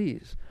who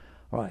sees.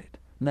 All right.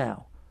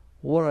 Now,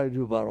 what do I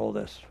do about all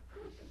this?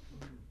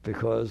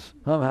 Because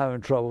I'm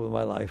having trouble with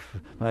my life.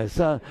 My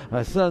son's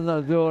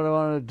not doing what I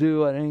want to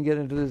do. I didn't get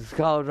into this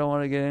college I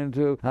want to get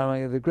into. I'm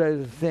like the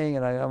greatest thing,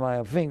 and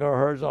my finger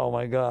hurts. Oh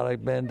my God, I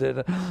bent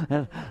it.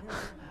 And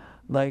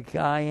like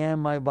I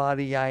am my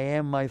body, I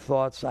am my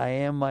thoughts, I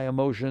am my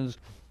emotions.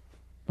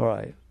 All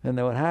right. And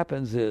then what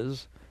happens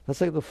is,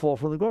 that's like the fall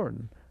from the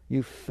garden.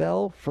 You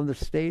fell from the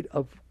state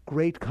of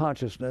great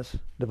consciousness,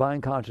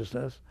 divine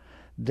consciousness,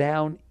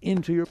 down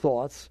into your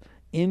thoughts,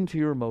 into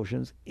your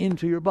emotions,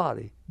 into your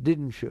body,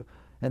 didn't you?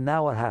 And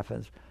now what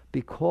happens?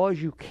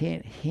 Because you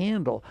can't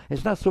handle,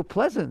 it's not so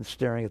pleasant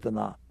staring at the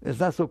knot. It's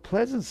not so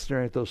pleasant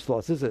staring at those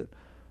thoughts, is it?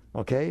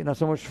 Okay? Not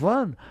so much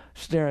fun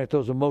staring at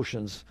those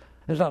emotions.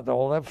 It's not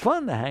all that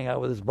fun to hang out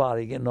with his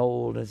body getting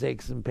old and its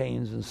aches and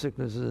pains and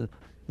sicknesses.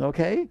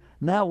 Okay?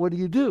 Now what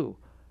do?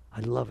 I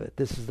love it.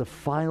 This is the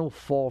final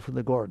fall from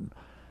the garden.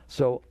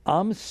 So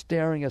I'm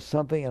staring at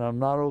something and I'm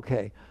not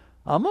okay.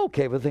 I'm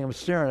okay with the thing I'm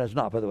staring at is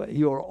not, by the way.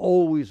 You are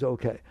always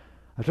okay.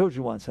 I told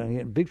you once, and I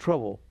get in big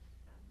trouble.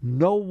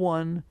 No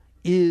one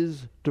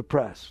is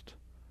depressed.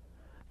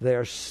 They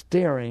are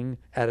staring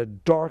at a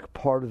dark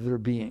part of their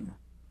being.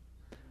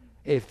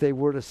 If they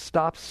were to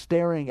stop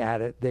staring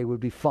at it, they would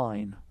be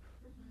fine.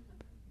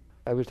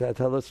 I wish I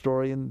tell that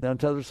story in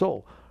Untethered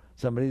Soul.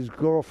 Somebody's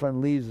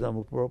girlfriend leaves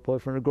them,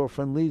 boyfriend or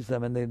girlfriend leaves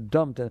them, and they're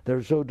dumped, and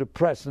they're so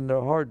depressed, and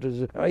their heart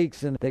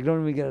aches, and they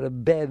don't even get out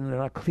of bed, and they're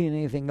not cleaning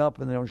anything up,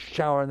 and they don't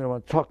shower, and they don't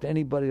want to talk to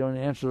anybody, they don't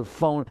answer the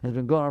phone, and it's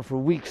been going on for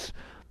weeks.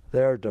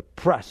 They're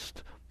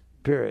depressed,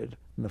 period.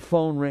 And the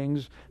phone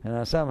rings,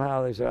 and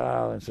somehow they say,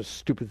 oh, it's a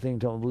stupid thing,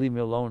 tell them, leave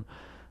me alone,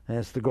 and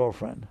it's the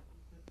girlfriend.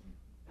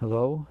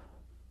 Hello,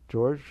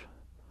 George?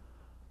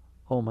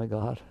 Oh my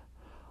God,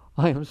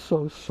 I am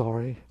so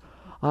sorry.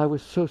 I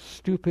was so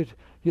stupid.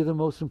 You're the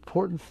most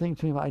important thing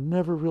to me. I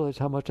never realized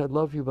how much I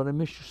love you, but I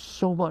miss you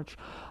so much.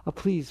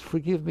 Please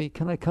forgive me.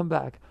 Can I come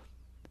back?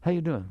 How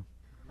you doing?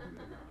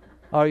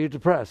 Are you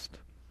depressed?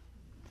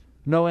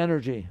 No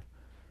energy.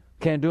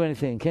 Can't do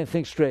anything. Can't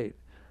think straight.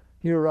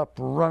 You're up,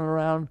 running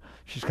around.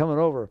 She's coming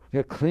over.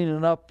 You're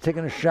cleaning up,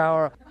 taking a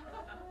shower.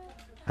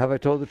 Have I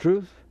told the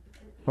truth?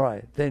 All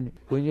right. Then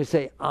when you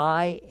say,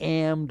 I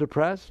am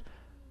depressed,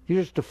 you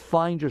just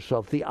defined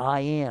yourself, the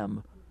I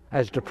am,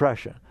 as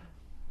depression.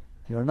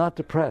 You're not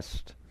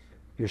depressed.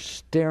 You're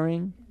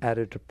staring at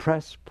a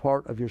depressed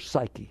part of your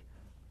psyche.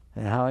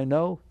 And how I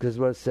know? Because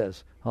what it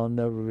says, I'll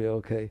never be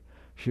okay.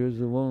 She was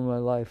the woman of my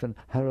life, and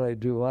how did I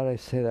do? Why did I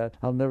say that?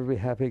 I'll never be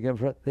happy again.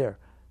 There.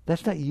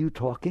 That's not you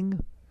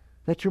talking.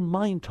 That's your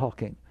mind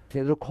talking.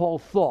 They're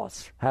called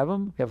thoughts. Have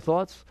them? You have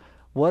thoughts?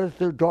 What if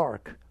they're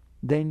dark?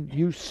 Then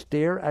you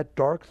stare at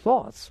dark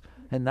thoughts.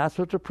 And that's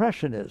what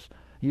depression is.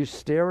 You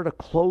stare at a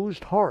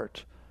closed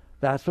heart.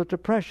 That's what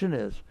depression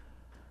is.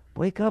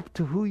 Wake up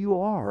to who you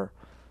are.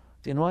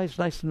 You know why it's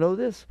nice to know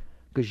this?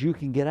 Because you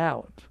can get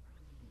out.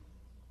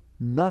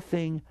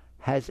 Nothing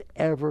has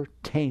ever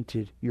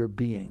tainted your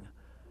being.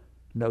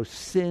 No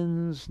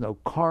sins, no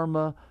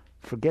karma.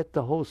 Forget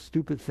the whole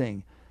stupid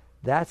thing.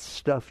 That's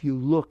stuff you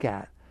look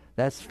at.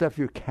 That's stuff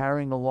you're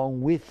carrying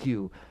along with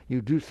you. You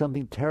do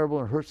something terrible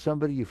and hurt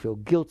somebody, you feel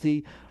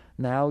guilty.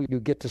 Now you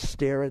get to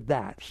stare at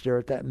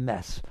that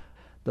mess.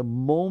 The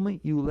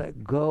moment you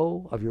let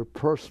go of your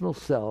personal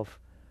self,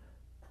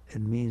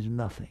 it means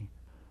nothing.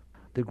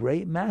 The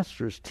great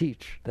masters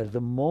teach that at the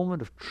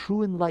moment of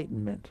true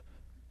enlightenment,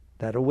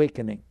 that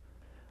awakening,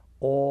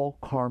 all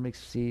karmic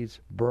seeds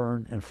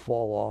burn and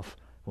fall off,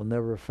 will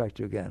never affect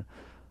you again.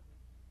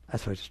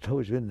 That's what I just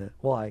told you, isn't it?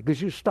 Why?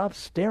 Because you stop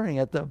staring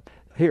at them.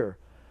 Here,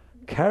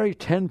 carry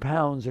 10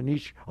 pounds in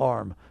each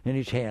arm, in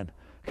each hand.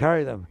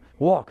 Carry them.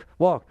 Walk,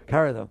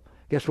 carry them.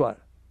 Guess what?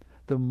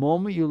 The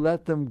moment you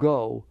let them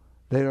go,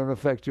 they don't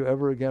affect you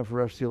ever again for the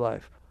rest of your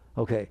life.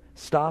 Okay,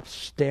 stop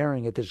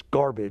staring at this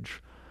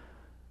garbage,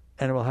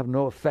 and it will have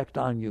no effect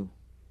on you.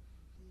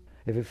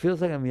 If it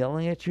feels like I'm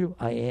yelling at you,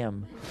 I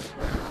am.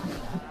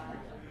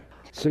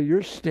 So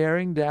you're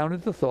staring down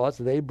at the thoughts.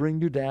 They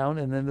bring you down,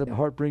 and then the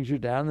heart brings you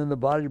down, and then the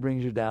body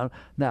brings you down.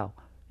 Now,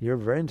 you're a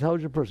very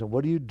intelligent person.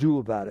 What do you do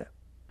about it?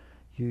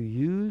 You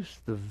use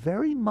the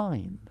very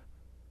mind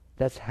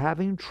that's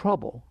having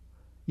trouble.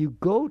 You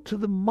go to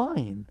the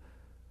mind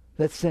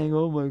that's saying,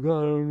 oh my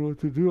God, I don't know what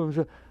to do. I'm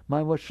saying,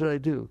 mind, what should I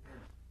do?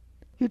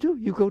 You do.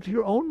 You go to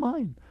your own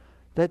mind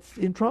that's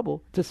in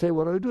trouble to say,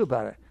 what do I do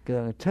about it? Because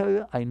I'm going to tell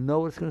you, I know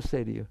what it's going to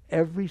say to you.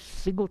 Every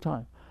single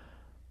time.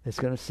 It's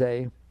going to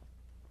say,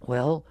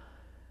 well,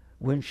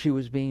 when she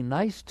was being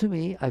nice to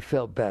me, I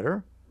felt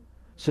better.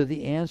 So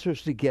the answer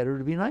is to get her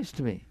to be nice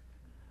to me.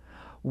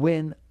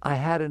 When I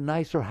had a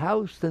nicer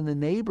house than the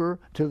neighbor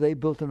till they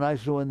built a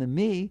nicer one than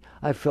me,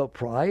 I felt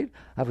pride.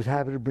 I was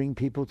happy to bring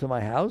people to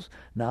my house.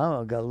 Now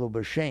I've got a little bit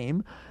of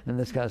shame and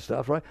this kind of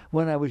stuff, right?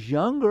 When I was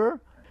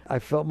younger, I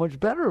felt much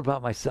better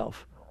about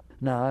myself.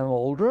 Now I'm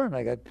older and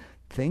I got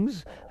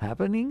things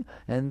happening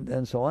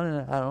and so on,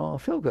 and I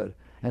don't feel good.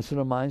 And so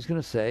the mind's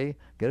going to say,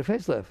 get a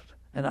facelift.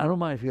 And I don't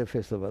mind if you get a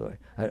facelift, by the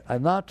way.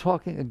 I'm not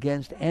talking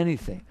against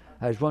anything.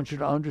 I just want you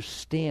to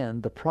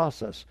understand the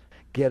process.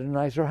 Get a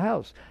nicer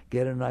house.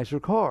 Get a nicer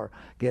car.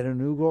 Get a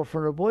new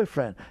girlfriend or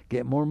boyfriend.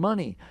 Get more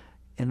money.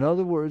 In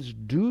other words,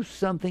 do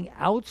something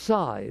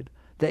outside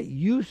that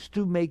used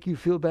to make you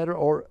feel better,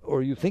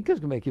 or you think is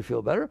going to make you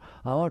feel better.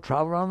 I want to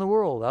travel around the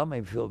world. That'll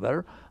make me feel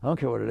better. I don't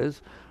care what it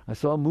is. I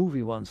saw a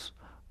movie once.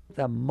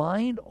 The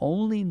mind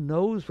only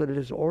knows what it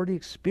has already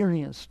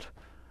experienced.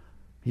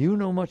 You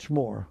know much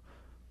more.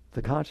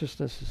 The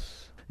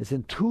consciousness its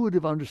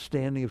intuitive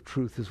understanding of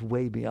truth is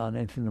way beyond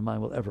anything the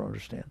mind will ever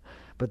understand.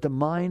 But the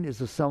mind is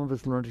the sum of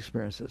its learned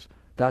experiences.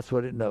 That's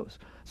what it knows.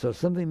 So if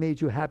something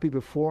made you happy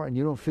before and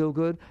you don't feel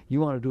good,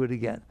 you want to do it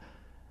again.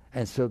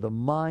 And so the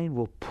mind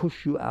will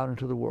push you out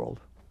into the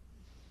world.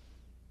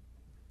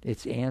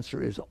 Its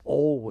answer is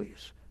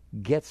always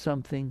get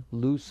something,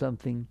 lose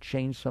something,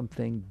 change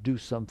something, do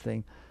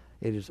something.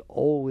 It is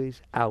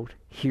always out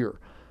here.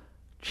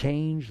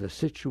 Change the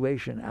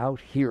situation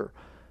out here.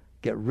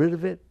 Get rid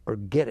of it or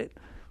get it.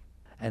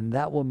 And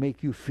that will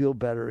make you feel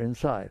better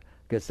inside,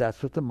 because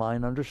that's what the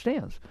mind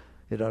understands.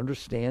 It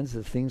understands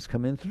that things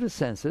come in through the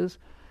senses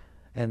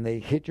and they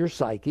hit your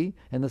psyche,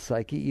 and the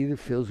psyche either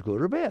feels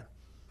good or bad.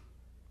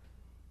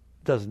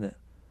 Doesn't it?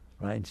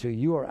 Right? And so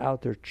you are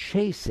out there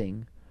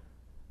chasing,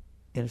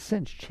 in a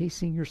sense,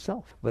 chasing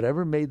yourself.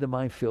 Whatever made the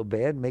mind feel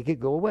bad, make it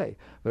go away.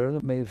 Whatever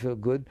made it feel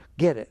good,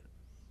 get it.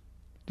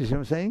 Do you see what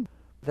I'm saying?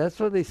 That's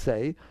why they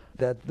say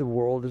that the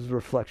world is a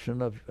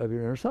reflection of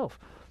your inner self.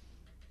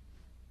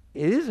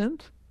 It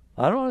isn't.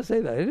 I don't want to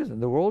say that. It isn't.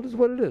 The world is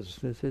what it is.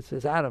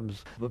 It's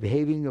atoms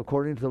behaving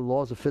according to the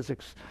laws of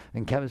physics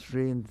and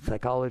chemistry and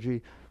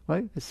psychology.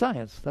 Right? It's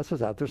science. That's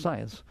what's out there,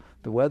 science.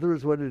 The weather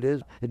is what it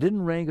is. It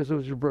didn't rain because it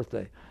was your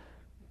birthday.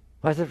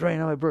 Why does it rain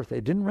on my birthday?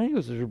 It didn't rain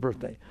because it was your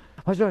birthday.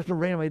 Why does it have to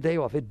rain on my day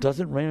off? It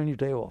doesn't rain on your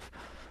day off.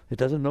 It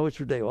doesn't know it's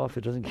your day off.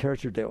 It doesn't care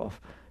it's your day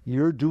off.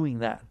 You're doing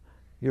that.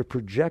 You're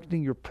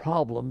projecting your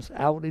problems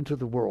out into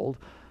the world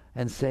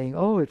and saying,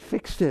 oh, it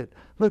fixed it.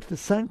 Look, the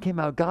sun came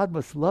out. God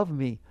must love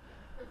me.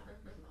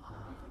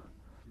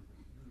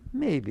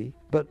 Maybe,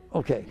 but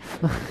okay.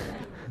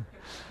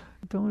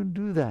 Don't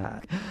do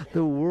that.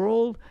 The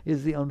world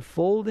is the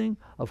unfolding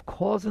of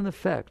cause and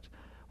effect.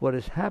 What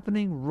is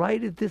happening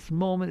right at this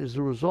moment is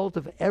the result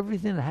of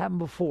everything that happened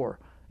before,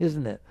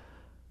 isn't it?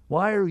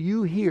 Why are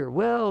you here?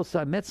 Well, so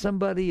I met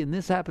somebody and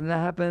this happened and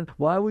that happened.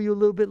 Why were you a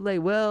little bit late?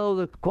 Well,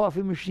 the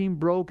coffee machine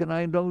broke and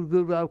I don't do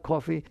good without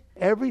coffee.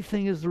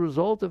 Everything is the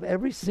result of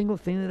every single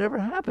thing that ever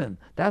happened.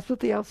 That's what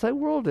the outside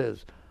world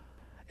is.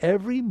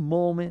 Every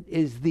moment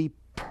is the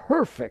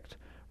perfect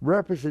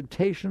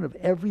representation of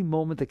every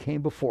moment that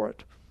came before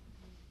it.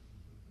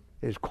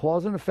 It is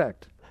cause and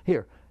effect.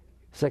 Here,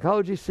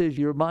 psychology says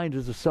your mind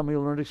is the sum of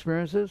your learned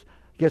experiences.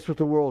 Guess what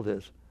the world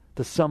is?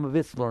 The sum of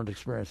its learned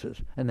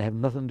experiences, and they have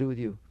nothing to do with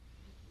you.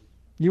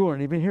 You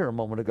weren't even here a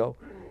moment ago,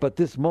 but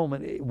this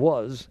moment it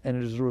was, and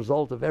it is a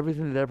result of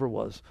everything that ever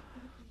was.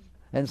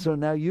 And so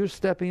now you're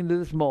stepping into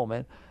this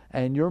moment,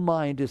 and your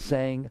mind is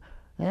saying,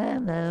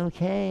 I'm not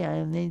okay,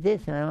 I need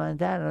this, and I want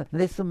that, and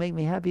this will make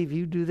me happy if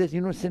you do this.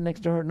 You don't sit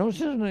next to her. No,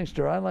 sit next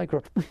to her. I like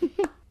her.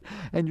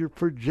 And you're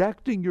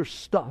projecting your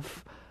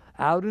stuff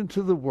out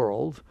into the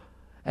world,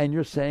 and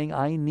you're saying,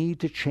 I need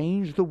to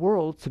change the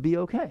world to be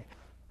okay.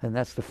 And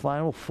that's the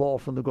final fall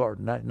from the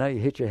garden. Now you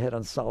hit your head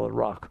on solid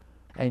rock,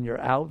 and you're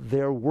out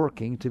there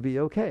working to be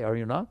okay, are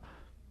you not?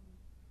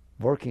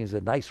 Working is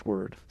a nice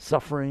word.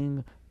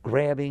 Suffering,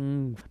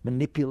 grabbing,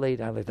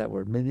 manipulate. I like that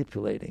word,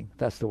 manipulating.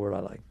 That's the word I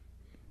like.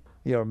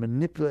 You're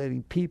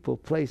manipulating people,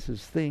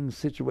 places, things,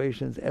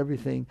 situations,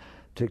 everything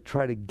to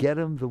try to get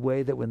them the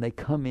way that when they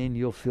come in,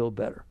 you'll feel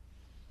better.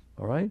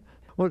 All right?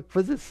 What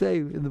does it say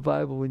in the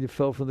Bible when you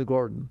fell from the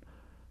garden?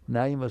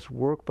 Now you must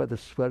work by the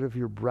sweat of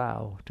your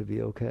brow to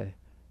be okay.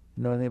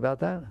 You know anything about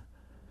that?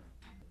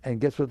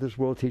 And guess what this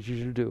world teaches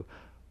you to do?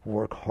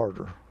 Work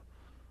harder.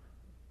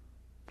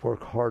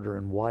 Work harder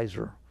and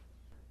wiser.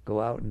 Go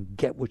out and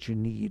get what you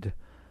need.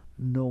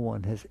 No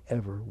one has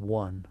ever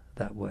won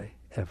that way,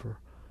 ever.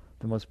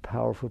 The most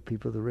powerful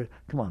people, the rich.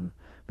 Come on,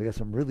 we got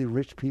some really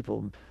rich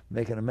people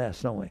making a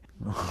mess, don't we?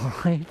 All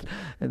right?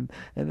 And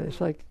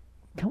it's like,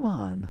 come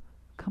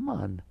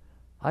on.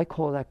 I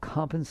call that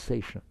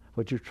compensation.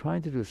 What you're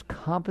trying to do is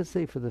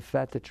compensate for the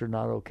fact that you're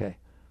not okay.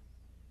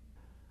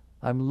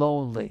 I'm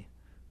lonely.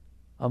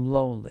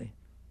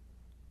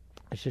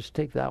 Let's just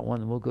take that one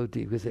and we'll go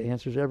deep because it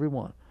answers every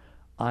one.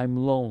 I'm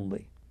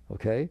lonely.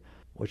 Okay?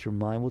 What your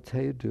mind will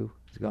tell you to do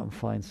is go out and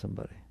find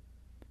somebody.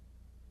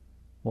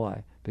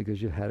 Why?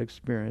 Because you've had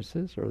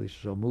experiences, or at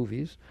least you saw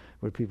movies,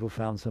 where people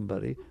found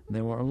somebody and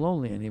they weren't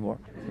lonely anymore.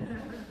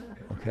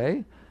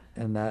 Okay?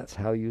 And that's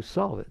how you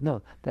solve it.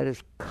 No, that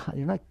is,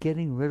 you're not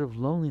getting rid of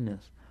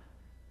loneliness.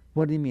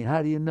 What do you mean?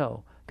 How do you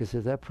know? Because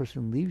if that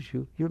person leaves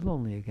you, you're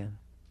lonely again.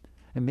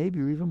 And maybe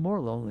you're even more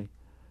lonely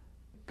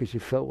because you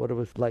felt what it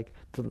was like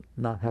to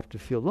not have to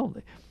feel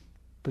lonely.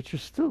 But you're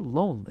still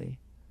lonely.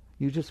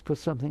 You just put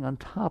something on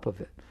top of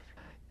it.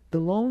 The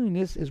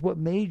loneliness is what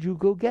made you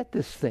go get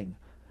this thing.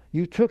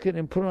 You took it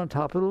and put it on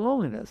top of the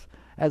loneliness.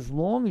 As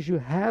long as you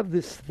have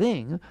this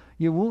thing,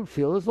 you won't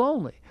feel as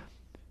lonely.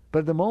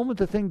 But the moment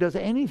the thing does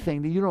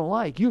anything that you don't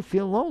like, you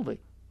feel lonely.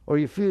 Or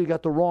you feel you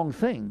got the wrong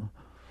thing.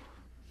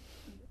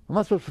 I'm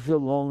not supposed to feel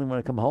lonely when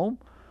I come home.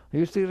 I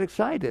used to get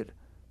excited.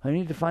 I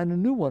need to find a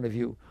new one of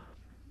you.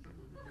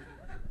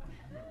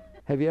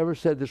 Have you ever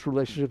said this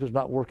relationship is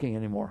not working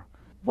anymore?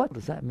 What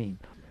does that mean?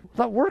 It's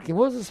not working.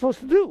 What was it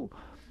supposed to do?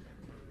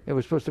 It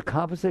was supposed to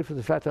compensate for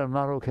the fact that I'm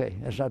not okay.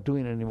 It's not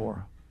doing it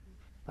anymore.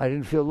 I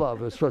didn't feel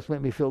love. It was supposed to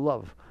make me feel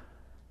love.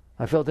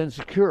 I felt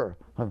insecure.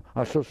 I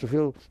was supposed to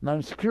feel not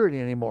insecurity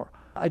anymore.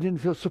 I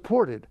didn't feel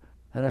supported.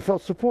 And I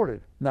felt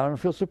supported. Now I don't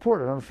feel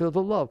supported. I don't feel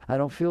the love. I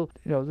don't feel,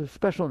 the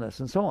specialness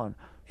and so on.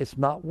 It's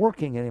not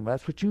working anymore.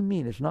 That's what you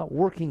mean. It's not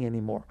working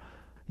anymore.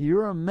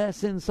 You're a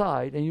mess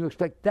inside, and you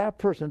expect that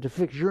person to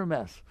fix your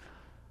mess.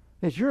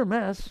 It's your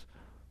mess.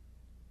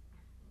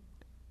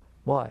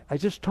 Why? I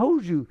just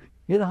told you,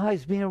 you're the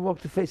highest being ever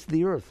walked the face of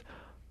the earth.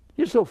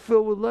 You're so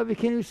filled with love, you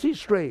can't even see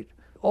straight.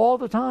 All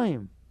the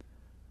time.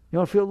 You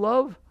want to feel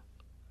love?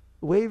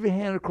 Wave your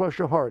hand across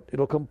your heart.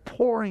 It'll come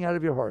pouring out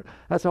of your heart.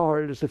 That's how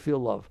hard it is to feel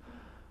love.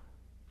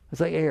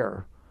 It's like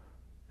air.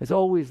 It's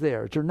always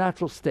there. It's your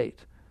natural state.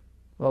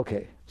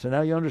 Okay, so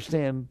now you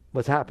understand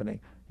what's happening.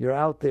 You're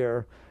out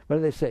there, what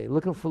do they say?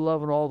 Looking for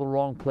love in all the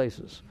wrong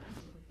places.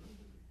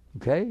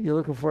 Okay? You're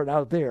looking for it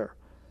out there.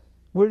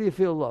 Where do you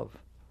feel love?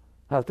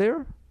 Out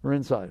there or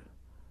inside?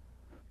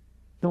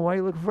 Then why are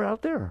you looking for it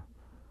out there?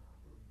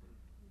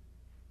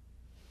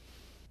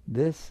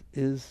 This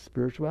is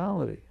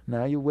spirituality.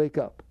 Now you wake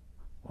up.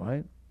 All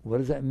right? What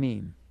does that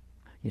mean?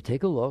 You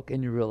take a look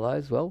and you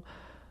realize, well,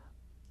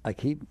 I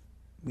keep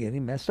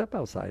getting messed up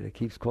outside. It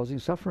keeps causing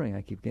suffering.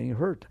 I keep getting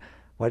hurt.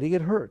 Why did you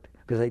get hurt?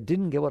 Because I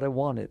didn't get what I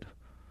wanted.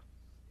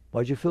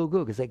 Why'd you feel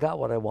good? Because I got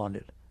what I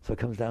wanted. So it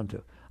comes down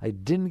to, I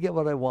didn't get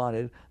what I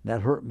wanted, and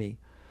that hurt me.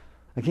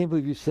 I can't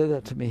believe you said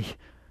that to me.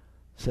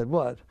 Said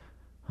what?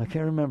 I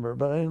can't remember,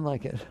 but I didn't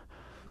like it.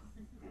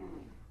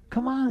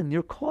 Come on,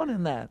 you're caught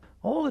in that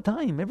all the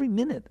time, every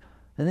minute.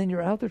 And then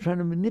you're out there trying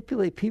to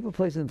manipulate people,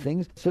 places, and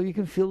things so you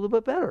can feel a little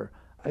bit better.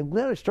 I'm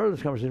glad I started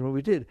this conversation when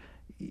we did.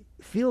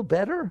 Feel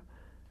better?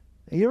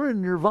 You're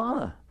in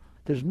nirvana.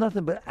 There's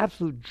nothing but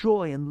absolute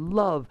joy and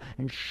love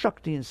and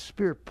Shakti and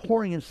spirit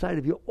pouring inside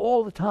of you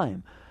all the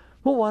time.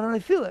 Well, why don't I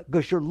feel it?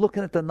 Because you're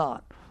looking at the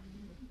knot.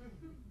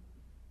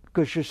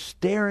 Because you're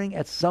staring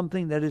at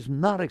something that is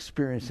not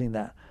experiencing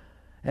that.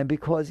 And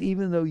because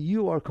even though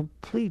you are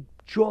complete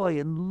joy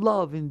and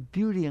love and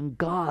beauty and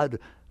God,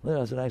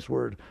 that's a nice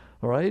word,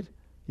 all right?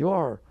 You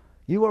are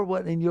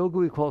what in yoga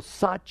we call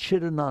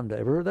Satchidananda.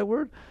 Ever heard that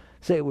word?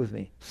 Say it with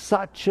me.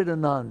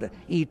 Satchidananda.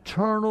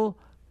 Eternal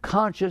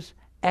conscious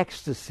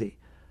ecstasy.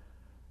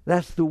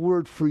 That's the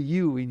word for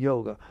you in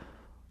yoga.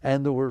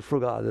 And the word for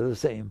God. They're the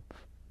same.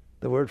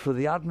 The word for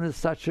the Atman is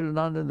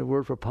Satchidananda, and the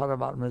word for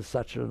Paramatma is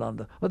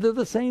Satchidananda. But they're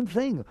the same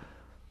thing.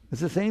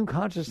 It's the same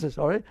consciousness,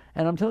 all right?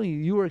 And I'm telling you,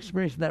 you are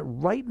experiencing that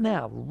right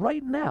now.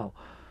 Right now.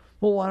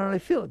 Well, why don't I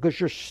feel it? Because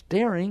you're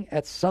staring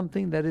at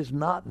something that is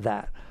not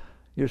that.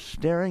 You're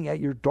staring at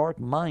your dark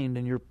mind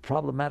and your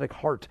problematic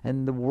heart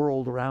and the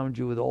world around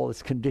you with all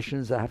its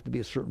conditions that have to be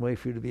a certain way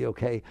for you to be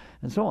okay,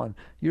 and so on.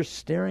 You're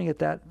staring at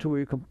that to where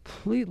you're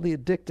completely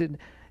addicted.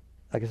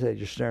 Like I said,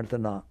 you're staring at the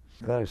knot.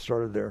 Glad I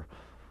started there.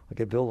 I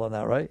could build on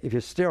that, right? If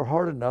you stare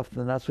hard enough,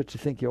 then that's what you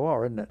think you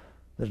are, isn't it?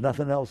 There's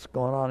nothing else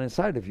going on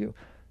inside of you.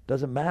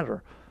 Doesn't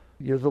matter.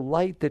 You're the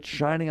light that's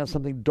shining on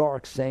something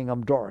dark saying,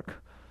 I'm dark.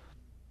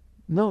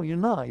 No, you're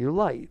not. You're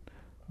light.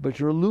 But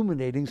you're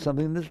illuminating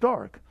something that's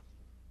dark.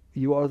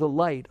 You are the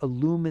light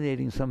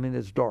illuminating something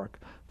that's dark.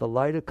 The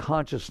light of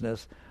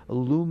consciousness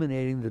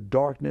illuminating the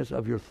darkness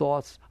of your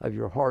thoughts, of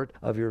your heart,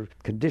 of your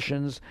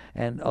conditions,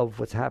 and of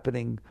what's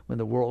happening when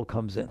the world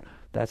comes in.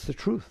 That's the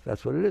truth.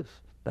 That's what it is.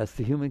 That's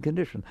the human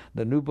condition.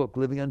 The new book,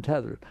 Living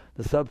Untethered,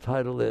 the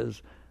subtitle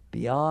is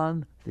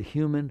Beyond the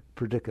Human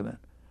Predicament.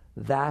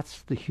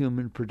 That's the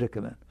human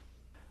predicament.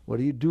 What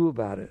do you do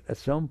about it? At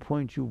some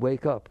point you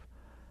wake up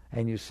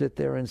and you sit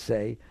there and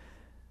say,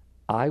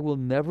 I will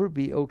never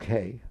be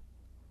okay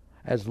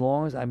as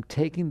long as I'm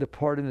taking the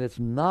part in that's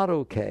not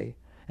okay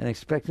and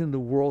expecting the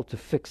world to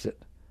fix it.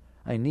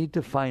 I need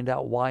to find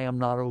out why I'm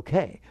not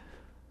okay.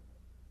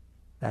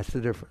 That's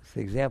the difference.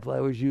 The example I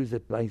always use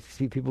that I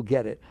see people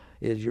get it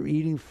is you're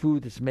eating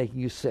food that's making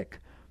you sick.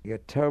 You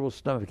got terrible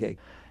stomachache,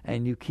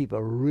 and you keep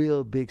a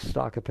real big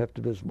stock of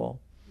Pepto-Bismol.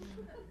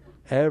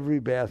 Every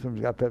bathroom's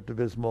got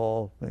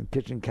Pepto-Bismol, and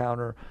kitchen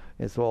counter,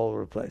 it's all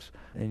over the place,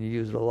 and you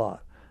use it a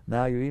lot.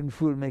 Now you're eating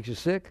food that makes you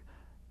sick.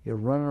 You're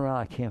running around,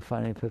 I can't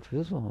find any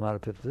Pepto-Bismol. I'm out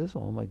of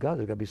Pepto-Bismol. Oh my God,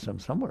 there's got to be some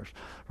somewhere,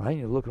 right?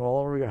 You're looking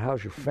all over your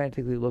house. You're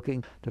frantically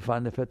looking to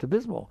find the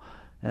Pepto-Bismol.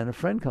 And a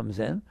friend comes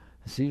in and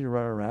sees you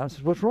running around and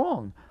says, what's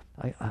wrong?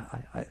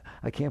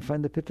 I can't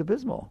find the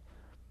Pepto-Bismol.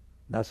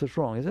 That's what's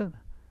wrong, is it?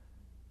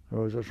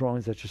 Or what's wrong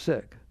is that you're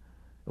sick.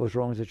 What's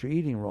wrong is that you're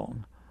eating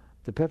wrong.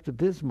 The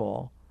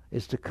Pepto-Bismol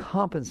is to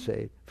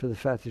compensate for the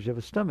fact that you have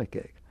a stomach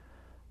ache.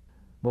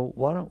 Well,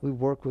 why don't we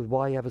work with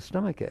why you have a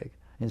stomach ache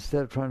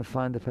instead of trying to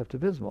find the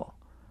Pepto-Bismol?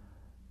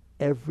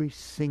 Every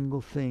single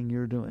thing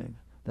you're doing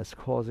that's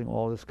causing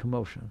all this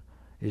commotion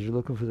is you're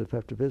looking for the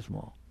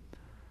Pepto-Bismol.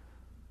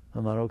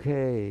 I'm not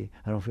okay.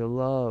 I don't feel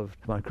loved.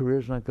 My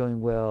career's not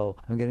going well.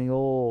 I'm getting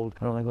old.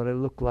 I don't like what I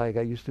look like.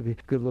 I used to be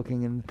good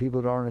looking and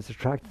people aren't as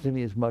attracted to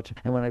me as much.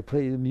 And when I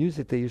play the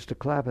music, they used to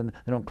clap and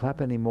they don't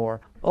clap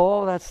anymore.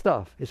 All that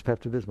stuff is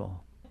Pepto-Bismol.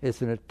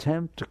 It's an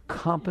attempt to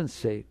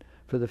compensate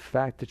for the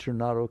fact that you're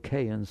not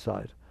okay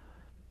inside.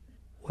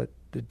 What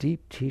the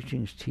deep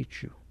teachings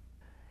teach you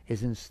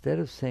is instead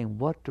of saying,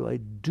 what do I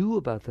do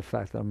about the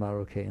fact that I'm not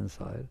okay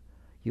inside,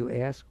 you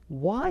ask,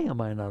 why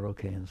am I not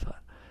okay inside?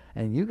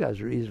 And you guys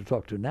are easy to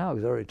talk to now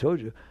because I already told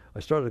you. I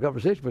started the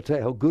conversation by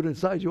saying how good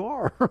inside you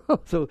are.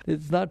 So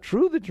it's not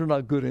true that you're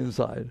not good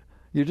inside.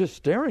 You're just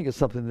staring at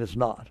something that's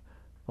not.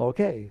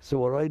 Okay, so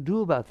what do I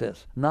do about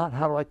this? Not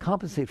how do I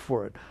compensate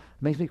for it.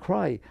 It makes me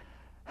cry.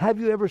 Have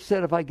you ever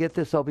said, if I get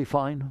this, I'll be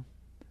fine?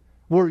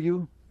 Were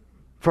you?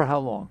 For how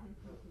long?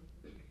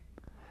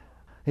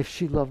 If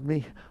she loved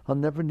me, I'll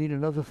never need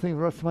another thing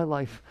the rest of my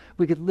life.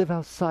 We could live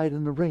outside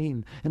in the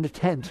rain, in a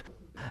tent.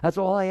 That's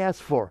all I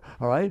ask for,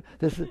 all right?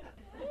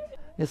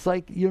 It's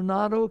like you're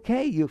not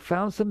okay. You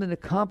found something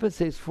that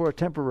compensates for it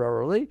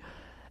temporarily.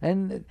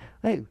 And,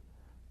 hey,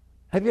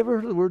 have you ever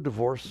heard of the word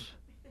divorce?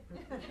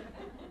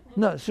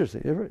 No,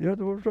 seriously, you heard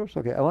the word divorce?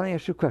 Okay, I want to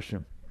ask you a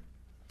question.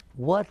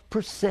 What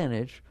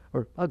percentage,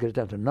 or I'll get it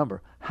down to a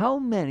number, how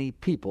many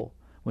people,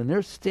 when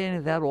they're standing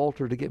at that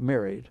altar to get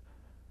married,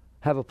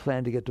 have a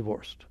plan to get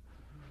divorced?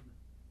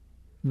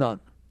 None.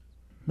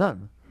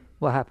 None.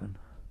 What happened?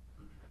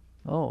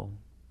 Oh,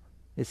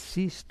 it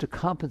ceased to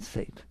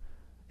compensate.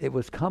 It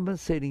was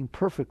compensating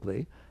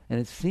perfectly, and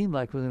it seemed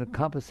like it was going to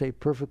compensate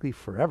perfectly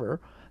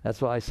forever.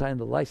 That's why I signed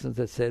the license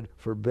that said,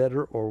 for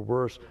better or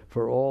worse,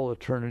 for all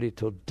eternity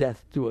till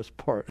death do us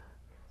part.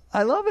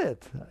 I love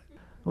it.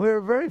 We're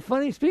a very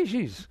funny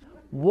species.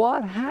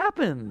 What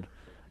happened?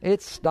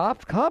 It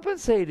stopped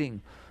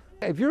compensating.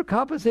 If you're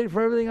compensating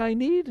for everything I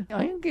need,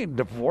 I ain't getting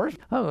divorced.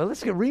 Oh, well,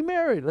 let's get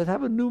remarried. Let's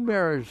have a new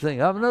marriage thing.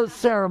 Have another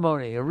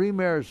ceremony, a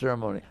remarriage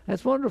ceremony.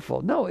 That's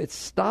wonderful. No, it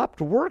stopped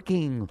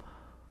working.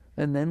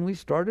 And then we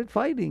started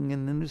fighting,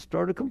 and then it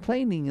started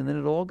complaining, and then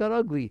it all got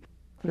ugly.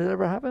 Did it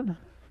ever happen?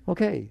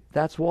 Okay,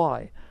 that's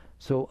why.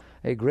 So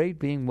a great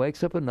being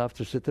wakes up enough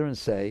to sit there and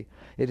say,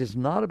 it is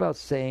not about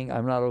saying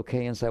I'm not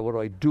okay inside, what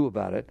do I do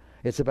about it?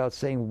 It's about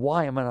saying,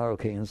 why am I not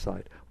okay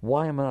inside?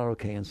 Why am I not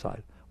okay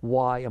inside?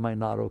 Why am I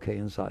not okay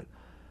inside?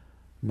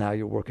 Now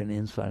you're working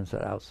inside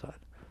instead of outside.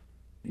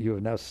 You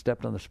have now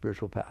stepped on the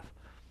spiritual path.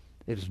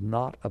 It is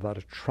not about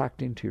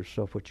attracting to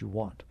yourself what you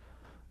want.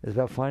 It's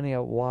about finding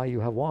out why you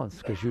have wants,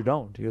 because you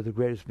don't. You're the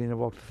greatest being to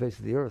walk the face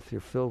of the earth. You're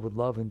filled with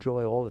love and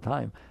joy all the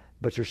time,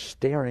 but you're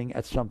staring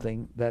at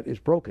something that is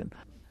broken.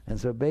 And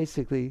so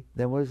basically,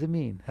 then what does it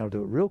mean? I'll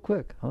do it real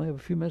quick. I only have a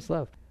few minutes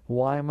left.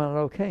 Why am I not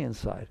okay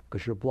inside?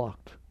 Because you're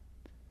blocked.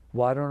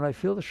 Why don't I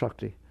feel the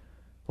Shakti?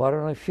 Why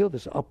don't I feel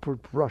this upward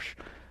rush?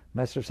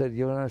 Master said,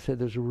 Yogananda said,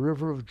 there's a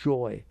river of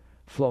joy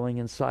flowing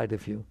inside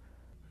of you.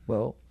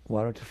 Well,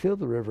 why don't you feel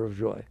the river of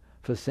joy?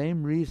 For the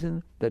same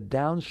reason that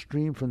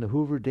downstream from the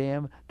Hoover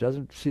Dam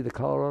doesn't see the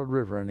Colorado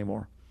River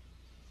anymore.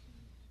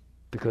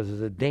 Because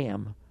there's a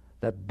dam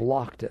that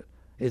blocked it.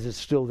 Is it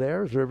still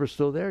there? Is the river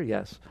still there?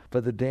 Yes.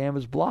 But the dam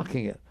is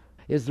blocking it.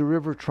 Is the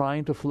river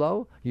trying to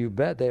flow? You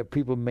bet. They have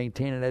people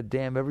maintaining that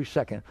dam every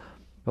second.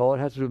 All it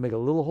has to do is make a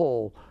little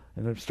hole,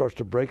 and it starts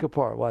to break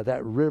apart. Why?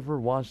 That river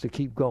wants to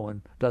keep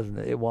going, doesn't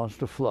it? It wants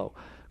to flow.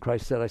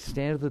 Christ said, I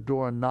stand at the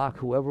door and knock.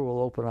 Whoever will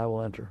open, I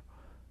will enter.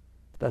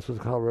 That's what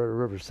the Colorado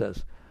River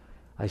says.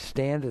 I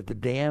stand at the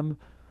dam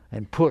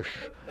and push.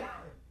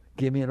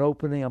 Give me an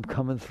opening, I'm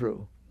coming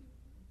through.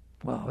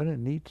 Wow, isn't it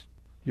neat?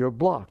 You're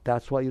blocked.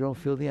 That's why you don't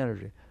feel the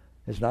energy.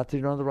 It's not that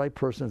you're not the right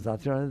person. It's not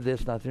that you're not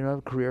this. Not that you don't have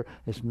a career.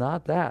 It's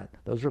not that.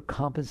 Those are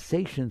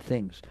compensation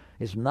things.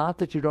 It's not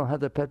that you don't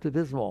have the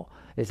Pepto-Bismol.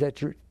 It's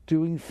that you're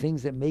doing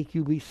things that make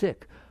you be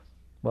sick.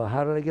 Well,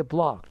 how did I get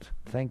blocked?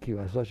 Thank you.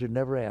 I thought you'd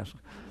never ask.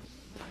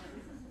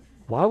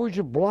 Why would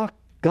you block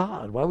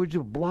God? Why would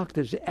you block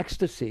this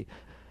ecstasy?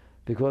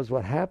 Because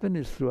what happened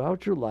is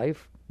throughout your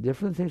life,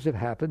 different things have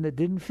happened that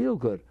didn't feel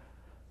good.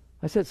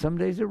 I said some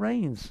days it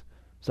rains.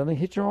 Something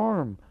hits your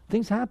arm.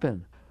 Things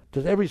happen.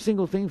 Does every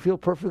single thing feel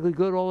perfectly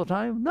good all the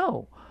time?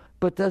 No.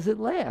 But does it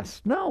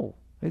last? No.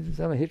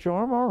 Somebody hits your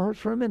arm hurts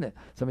for a minute.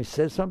 Somebody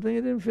says something,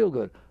 it didn't feel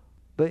good.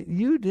 But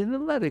you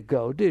didn't let it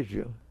go, did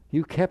you?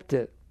 You kept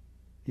it.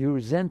 You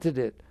resented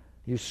it.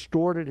 You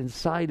stored it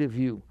inside of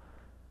you.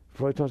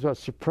 Freud talks about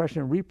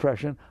suppression and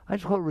repression. I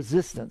just call it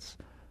resistance.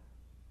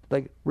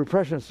 Like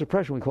repression and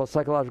suppression, we call it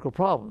psychological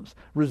problems.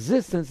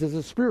 Resistance is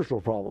a spiritual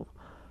problem.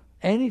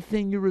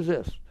 Anything you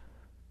resist.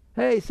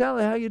 Hey,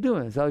 Sally, how you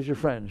doing? Sally's your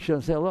friend. She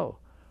doesn't say hello.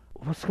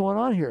 What's going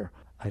on here?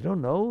 I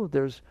don't know.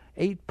 There's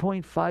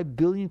 8.5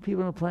 billion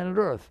people on planet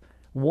Earth.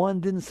 One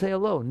didn't say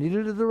hello.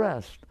 Neither did the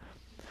rest.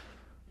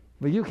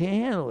 But you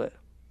can't handle it.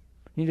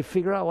 You need to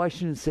figure out why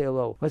she didn't say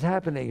hello. What's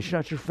happening? She's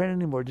not your friend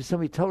anymore. Did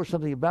somebody tell her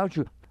something about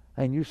you?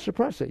 And you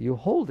suppress it. You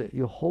hold it.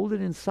 You hold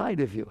it inside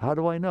of you. How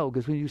do I know?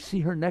 Because when you see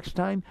her next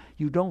time,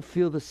 you don't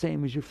feel the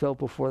same as you felt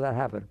before that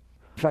happened.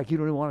 In fact, you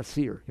don't even want to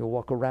see her. You'll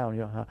walk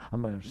around.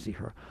 I'm not going to see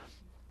her.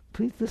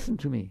 Please listen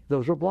to me.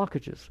 Those are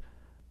blockages.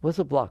 What's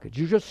a blockage?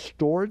 You just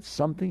stored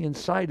something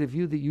inside of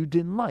you that you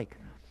didn't like.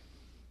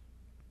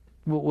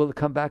 Will it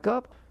come back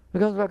up? It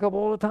comes back up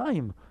all the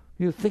time.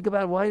 You think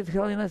about why it's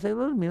Kelly and I say,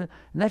 look, and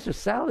that's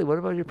just Sally. What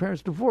about your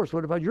parents' divorce?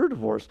 What about your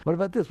divorce? What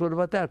about this? What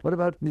about that? What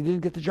about you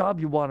didn't get the job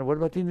you wanted? What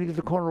about you didn't get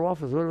the corner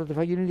office? What about the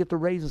fact you didn't get the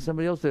raise and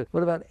somebody else did?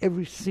 What about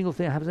every single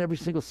thing that happens every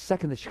single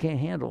second that you can't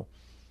handle?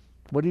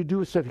 What do you do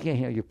with stuff you can't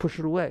handle? You push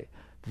it away.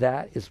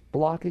 That is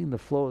blocking the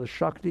flow of the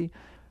Shakti.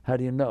 How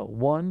do you know?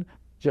 One,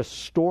 just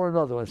store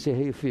another one. See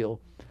how you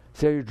feel.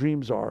 See how your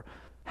dreams are.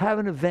 Have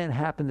an event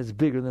happen that's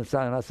bigger than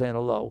not saying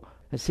hello.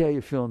 And see how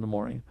you feel in the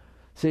morning.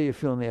 See how you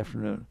feel in the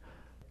afternoon.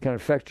 Can it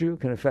affect you?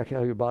 Can it affect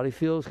how your body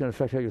feels? Can it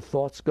affect how your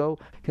thoughts go?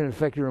 Can it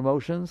affect your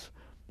emotions?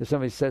 If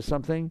somebody says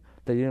something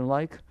that you didn't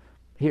like?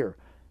 Here,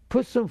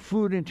 put some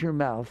food into your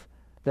mouth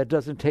that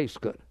doesn't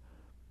taste good.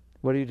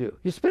 What do?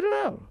 You spit it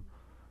out.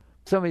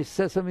 Somebody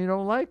says something you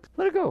don't like,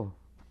 let it go.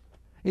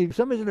 If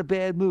somebody's in a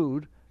bad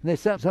mood and they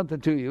say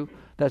something to you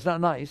that's not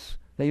nice,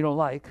 that you don't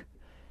like,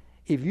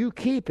 if you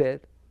keep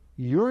it,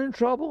 you're in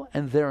trouble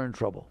and they're in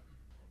trouble.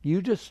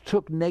 You just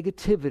took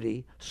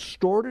negativity,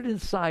 stored it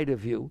inside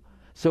of you,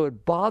 so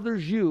it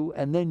bothers you,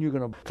 and then you're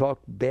going to talk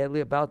badly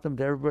about them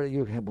to everybody.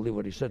 You can't believe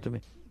what he said to me.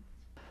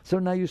 So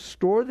now you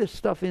store this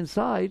stuff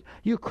inside.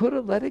 You could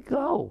have let it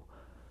go.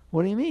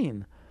 What do you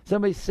mean?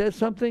 Somebody says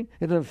something,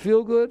 it doesn't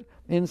feel good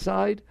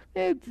inside.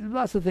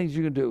 Lots of things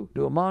you can do.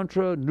 Do a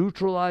mantra,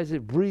 neutralize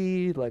it,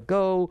 breathe, let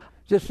go.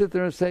 Just sit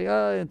there and say,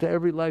 into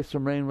every life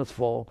some rain must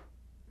fall.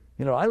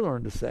 I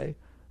learned to say.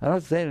 I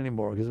don't say it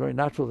anymore because it's very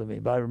natural to me.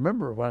 But I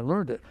remember when I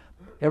learned it.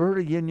 Ever heard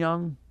of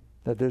yin-yang?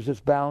 That there's this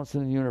balance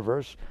in the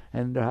universe,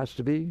 and there has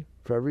to be,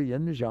 for every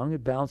yin is yang,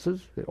 it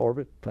bounces, it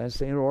orbit, planets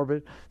stay in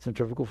orbit,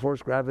 centrifugal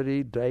force,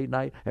 gravity, day,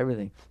 night,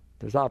 everything.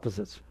 There's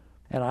opposites.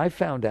 And I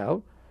found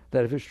out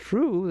that if it's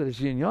true that it's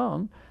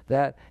yin-yang,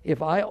 that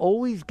if I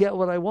always get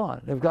what I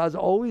want, if God's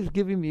always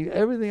giving me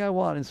everything I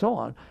want and so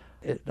on,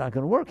 it's not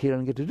going to work. He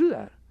doesn't get to do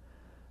that.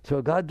 So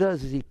what God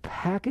does is he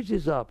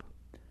packages up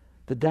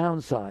the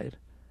downside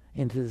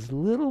into this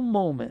little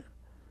moment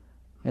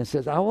and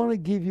says, I want to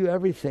give you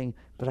everything,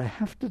 but I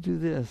have to do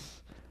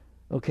this.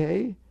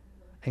 Okay?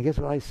 And guess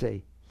what I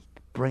say?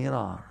 Bring it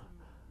on.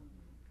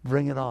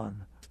 Bring it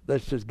on.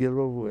 Let's just get it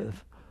over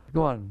with.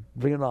 Go on,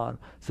 bring it on.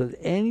 So that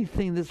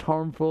anything that's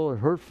harmful or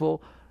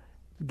hurtful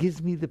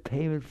gives me the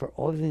payment for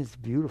all the things that's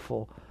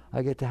beautiful.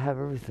 I get to have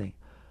everything.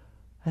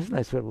 That's a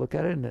nice way to look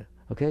at it, isn't it?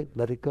 Okay?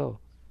 Let it go.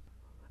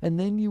 And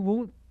then you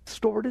won't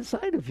stored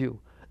inside of you.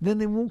 Then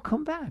they won't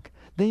come back.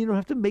 Then you don't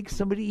have to make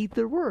somebody eat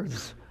their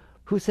words.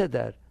 Who said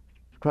that?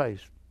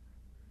 Christ.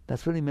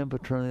 That's what he meant by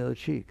turn the other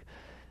cheek.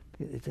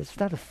 It's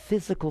not a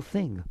physical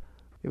thing.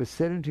 It was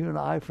said unto you, an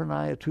eye for an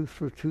eye, a tooth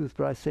for a tooth,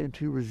 but I say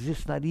unto you,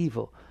 resist not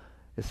evil.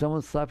 If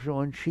someone slaps you on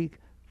one cheek,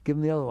 give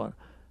them the other one.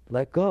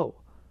 Let go.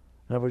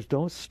 In other words,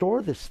 don't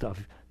store this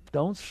stuff.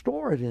 Don't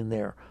store it in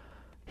there.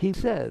 He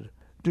said,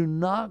 do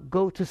not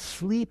go to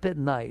sleep at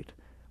night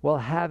while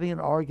having an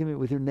argument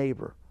with your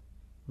neighbor.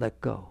 Let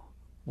go.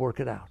 Work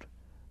it out.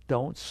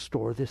 Don't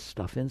store this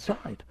stuff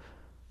inside.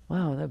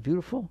 Wow, isn't that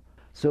beautiful?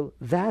 So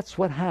that's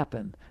what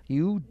happened.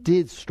 You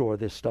did store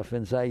this stuff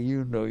inside.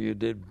 You know you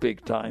did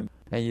big time.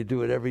 And you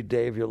do it every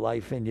day of your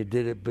life, and you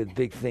did it with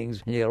big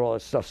things, and you got all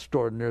this stuff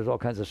stored, and there's all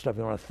kinds of stuff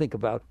you want to think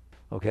about.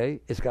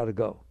 Okay? It's got to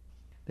go.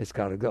 It's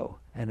got to go.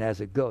 And as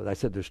it goes, I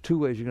said there's two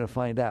ways you're going to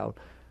find out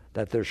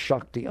that there's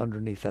Shakti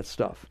underneath that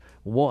stuff.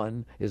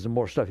 One is the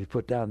more stuff you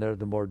put down there,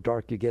 the more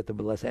dark you get, the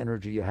less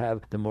energy you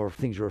have, the more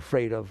things you're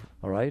afraid of,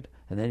 all right?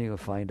 And then you'll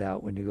find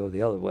out when you go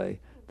the other way,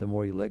 the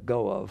more you let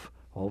go of,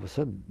 all of a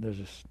sudden there's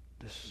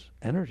this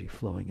energy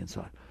flowing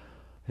inside.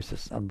 It's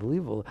just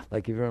unbelievable.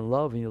 Like if you're in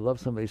love and you love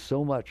somebody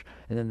so much,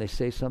 and then they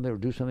say something or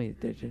do something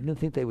that you didn't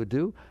think they would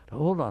do,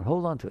 hold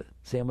on to it.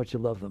 Say how much you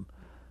love them.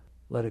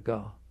 Let it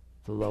go.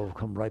 The love will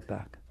come right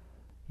back.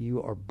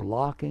 You are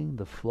blocking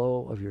the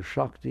flow of your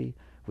Shakti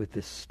with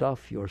this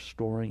stuff you're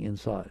storing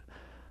inside.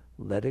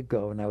 Let it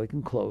go. Now we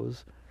can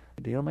close.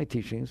 You know my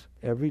teachings.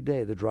 Every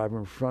day, the driver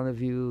in front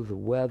of you, the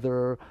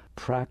weather,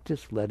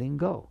 practice letting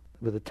go.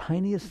 With the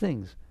tiniest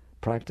things,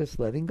 practice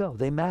letting go.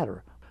 They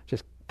matter.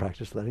 Just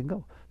practice letting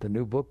go. The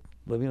new book,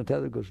 Living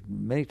Untethered, goes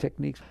many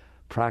techniques.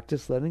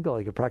 Practice letting go.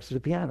 You can practice the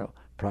piano.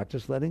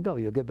 Practice letting go.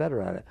 You'll get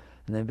better at it.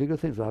 And then bigger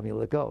things will have you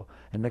let go.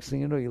 And next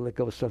thing you know, you let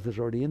go of stuff that's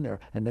already in there.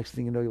 And next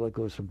thing you know, you let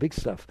go of some big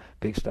stuff.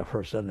 Big stuff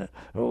hurts, doesn't it?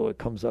 Oh, it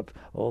comes up,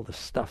 all the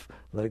stuff.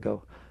 Let it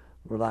go.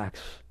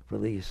 Relax.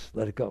 Release.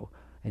 Let it go.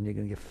 And you're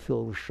going to get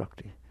filled with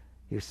Shakti.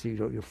 You see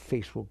your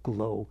face will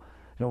glow.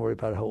 Don't worry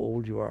about how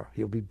old you are.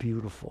 You'll be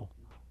beautiful.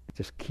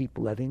 Just keep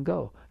letting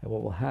go. And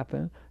what will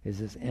happen is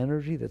this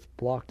energy that's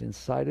blocked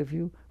inside of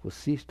you will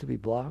cease to be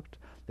blocked.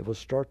 It will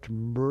start to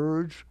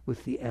merge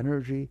with the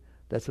energy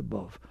that's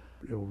above.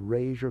 It will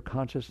raise your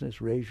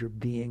consciousness, raise your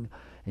being,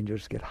 and you'll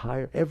just get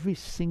higher. Every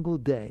single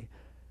day,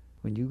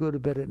 when you go to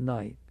bed at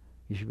night,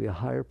 you should be a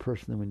higher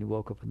person than when you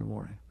woke up in the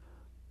morning.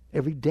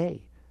 Every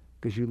day,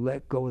 because you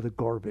let go of the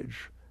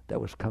garbage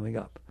that was coming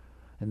up.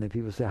 And then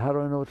people say, how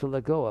do I know what to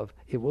let go of?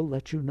 It will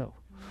let you know.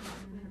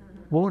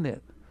 Won't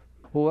it?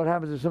 Well, what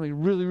happens if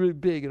something really, really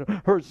big and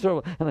it hurts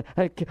so, and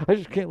I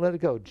just can't let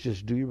it go?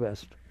 Just do your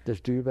best.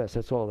 Just do your best.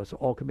 That's all. That's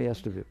all can be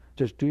asked of you.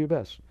 Just do your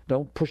best.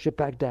 Don't push it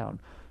back down.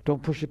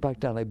 Don't push it back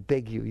down. I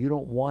beg you. You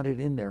don't want it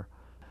in there.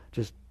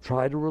 Just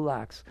try to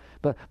relax.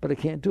 But I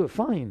can't do it.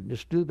 Fine.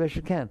 Just do the best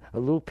you can. A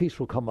little piece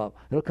will come up.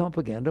 It'll come up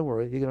again. Don't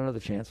worry. You get another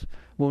chance.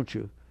 Won't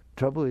you?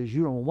 Trouble is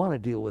you don't want to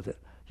deal with it.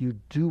 You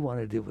do want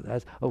to deal with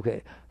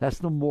it. That's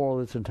the moral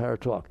of this entire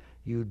talk.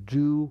 You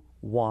do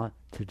want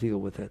to deal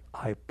with it.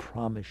 I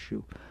promise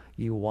you,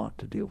 you want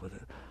to deal with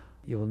it.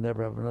 You will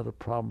never have another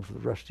problem for the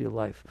rest of your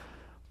life.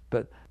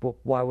 But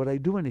why would I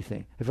do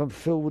anything? If I'm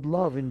filled with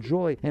love and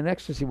joy and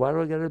ecstasy, why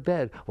do I get out of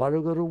bed? Why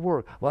do I go to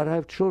work? Why do I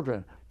have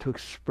children? To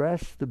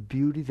express the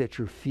beauty that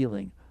you're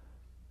feeling.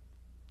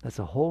 That's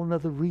a whole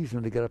other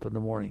reason to get up in the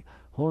morning.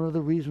 Whole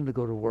other reason to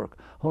go to work.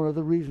 Whole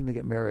other reason to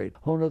get married.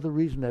 Whole other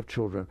reason to have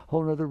children.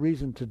 Whole other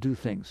reason to do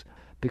things.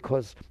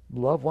 Because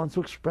love wants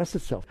to express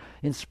itself.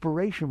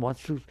 Inspiration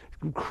wants to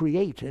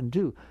create and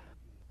do.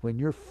 When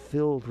you're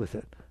filled with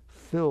it,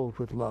 filled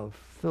with love,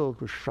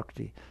 filled with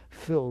Shakti,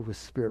 filled with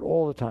spirit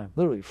all the time,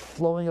 literally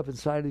flowing up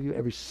inside of you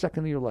every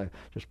second of your life,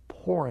 just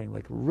pouring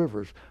like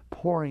rivers,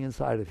 pouring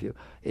inside of you.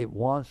 It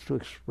wants to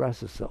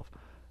express itself.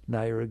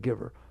 Now you're a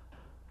giver.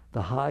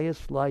 The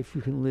highest life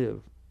you can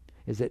live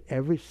is that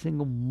every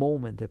single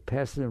moment that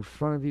passes in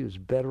front of you is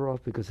better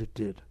off because it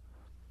did.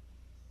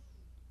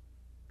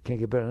 Can't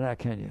get better than that,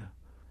 can you?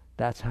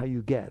 That's how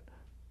you get.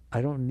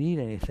 I don't need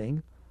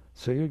anything,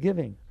 so you're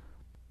giving.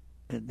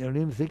 And they don't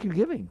even think you're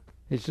giving.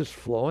 It's just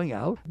flowing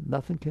out.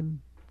 Nothing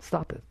can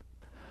stop it.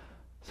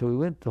 So we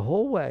went the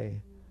whole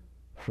way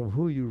from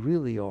who you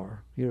really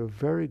are. You're a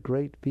very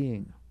great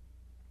being.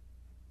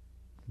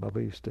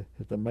 Baba used to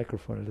hit the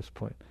microphone at this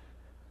point.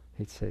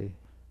 He'd say,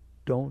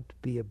 don't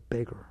be a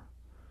beggar.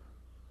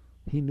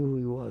 He knew who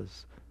he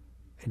was,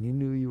 and you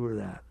knew you were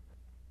that.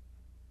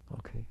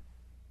 Okay.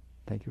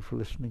 Thank you for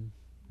listening.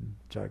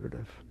 Jai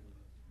Gurudev.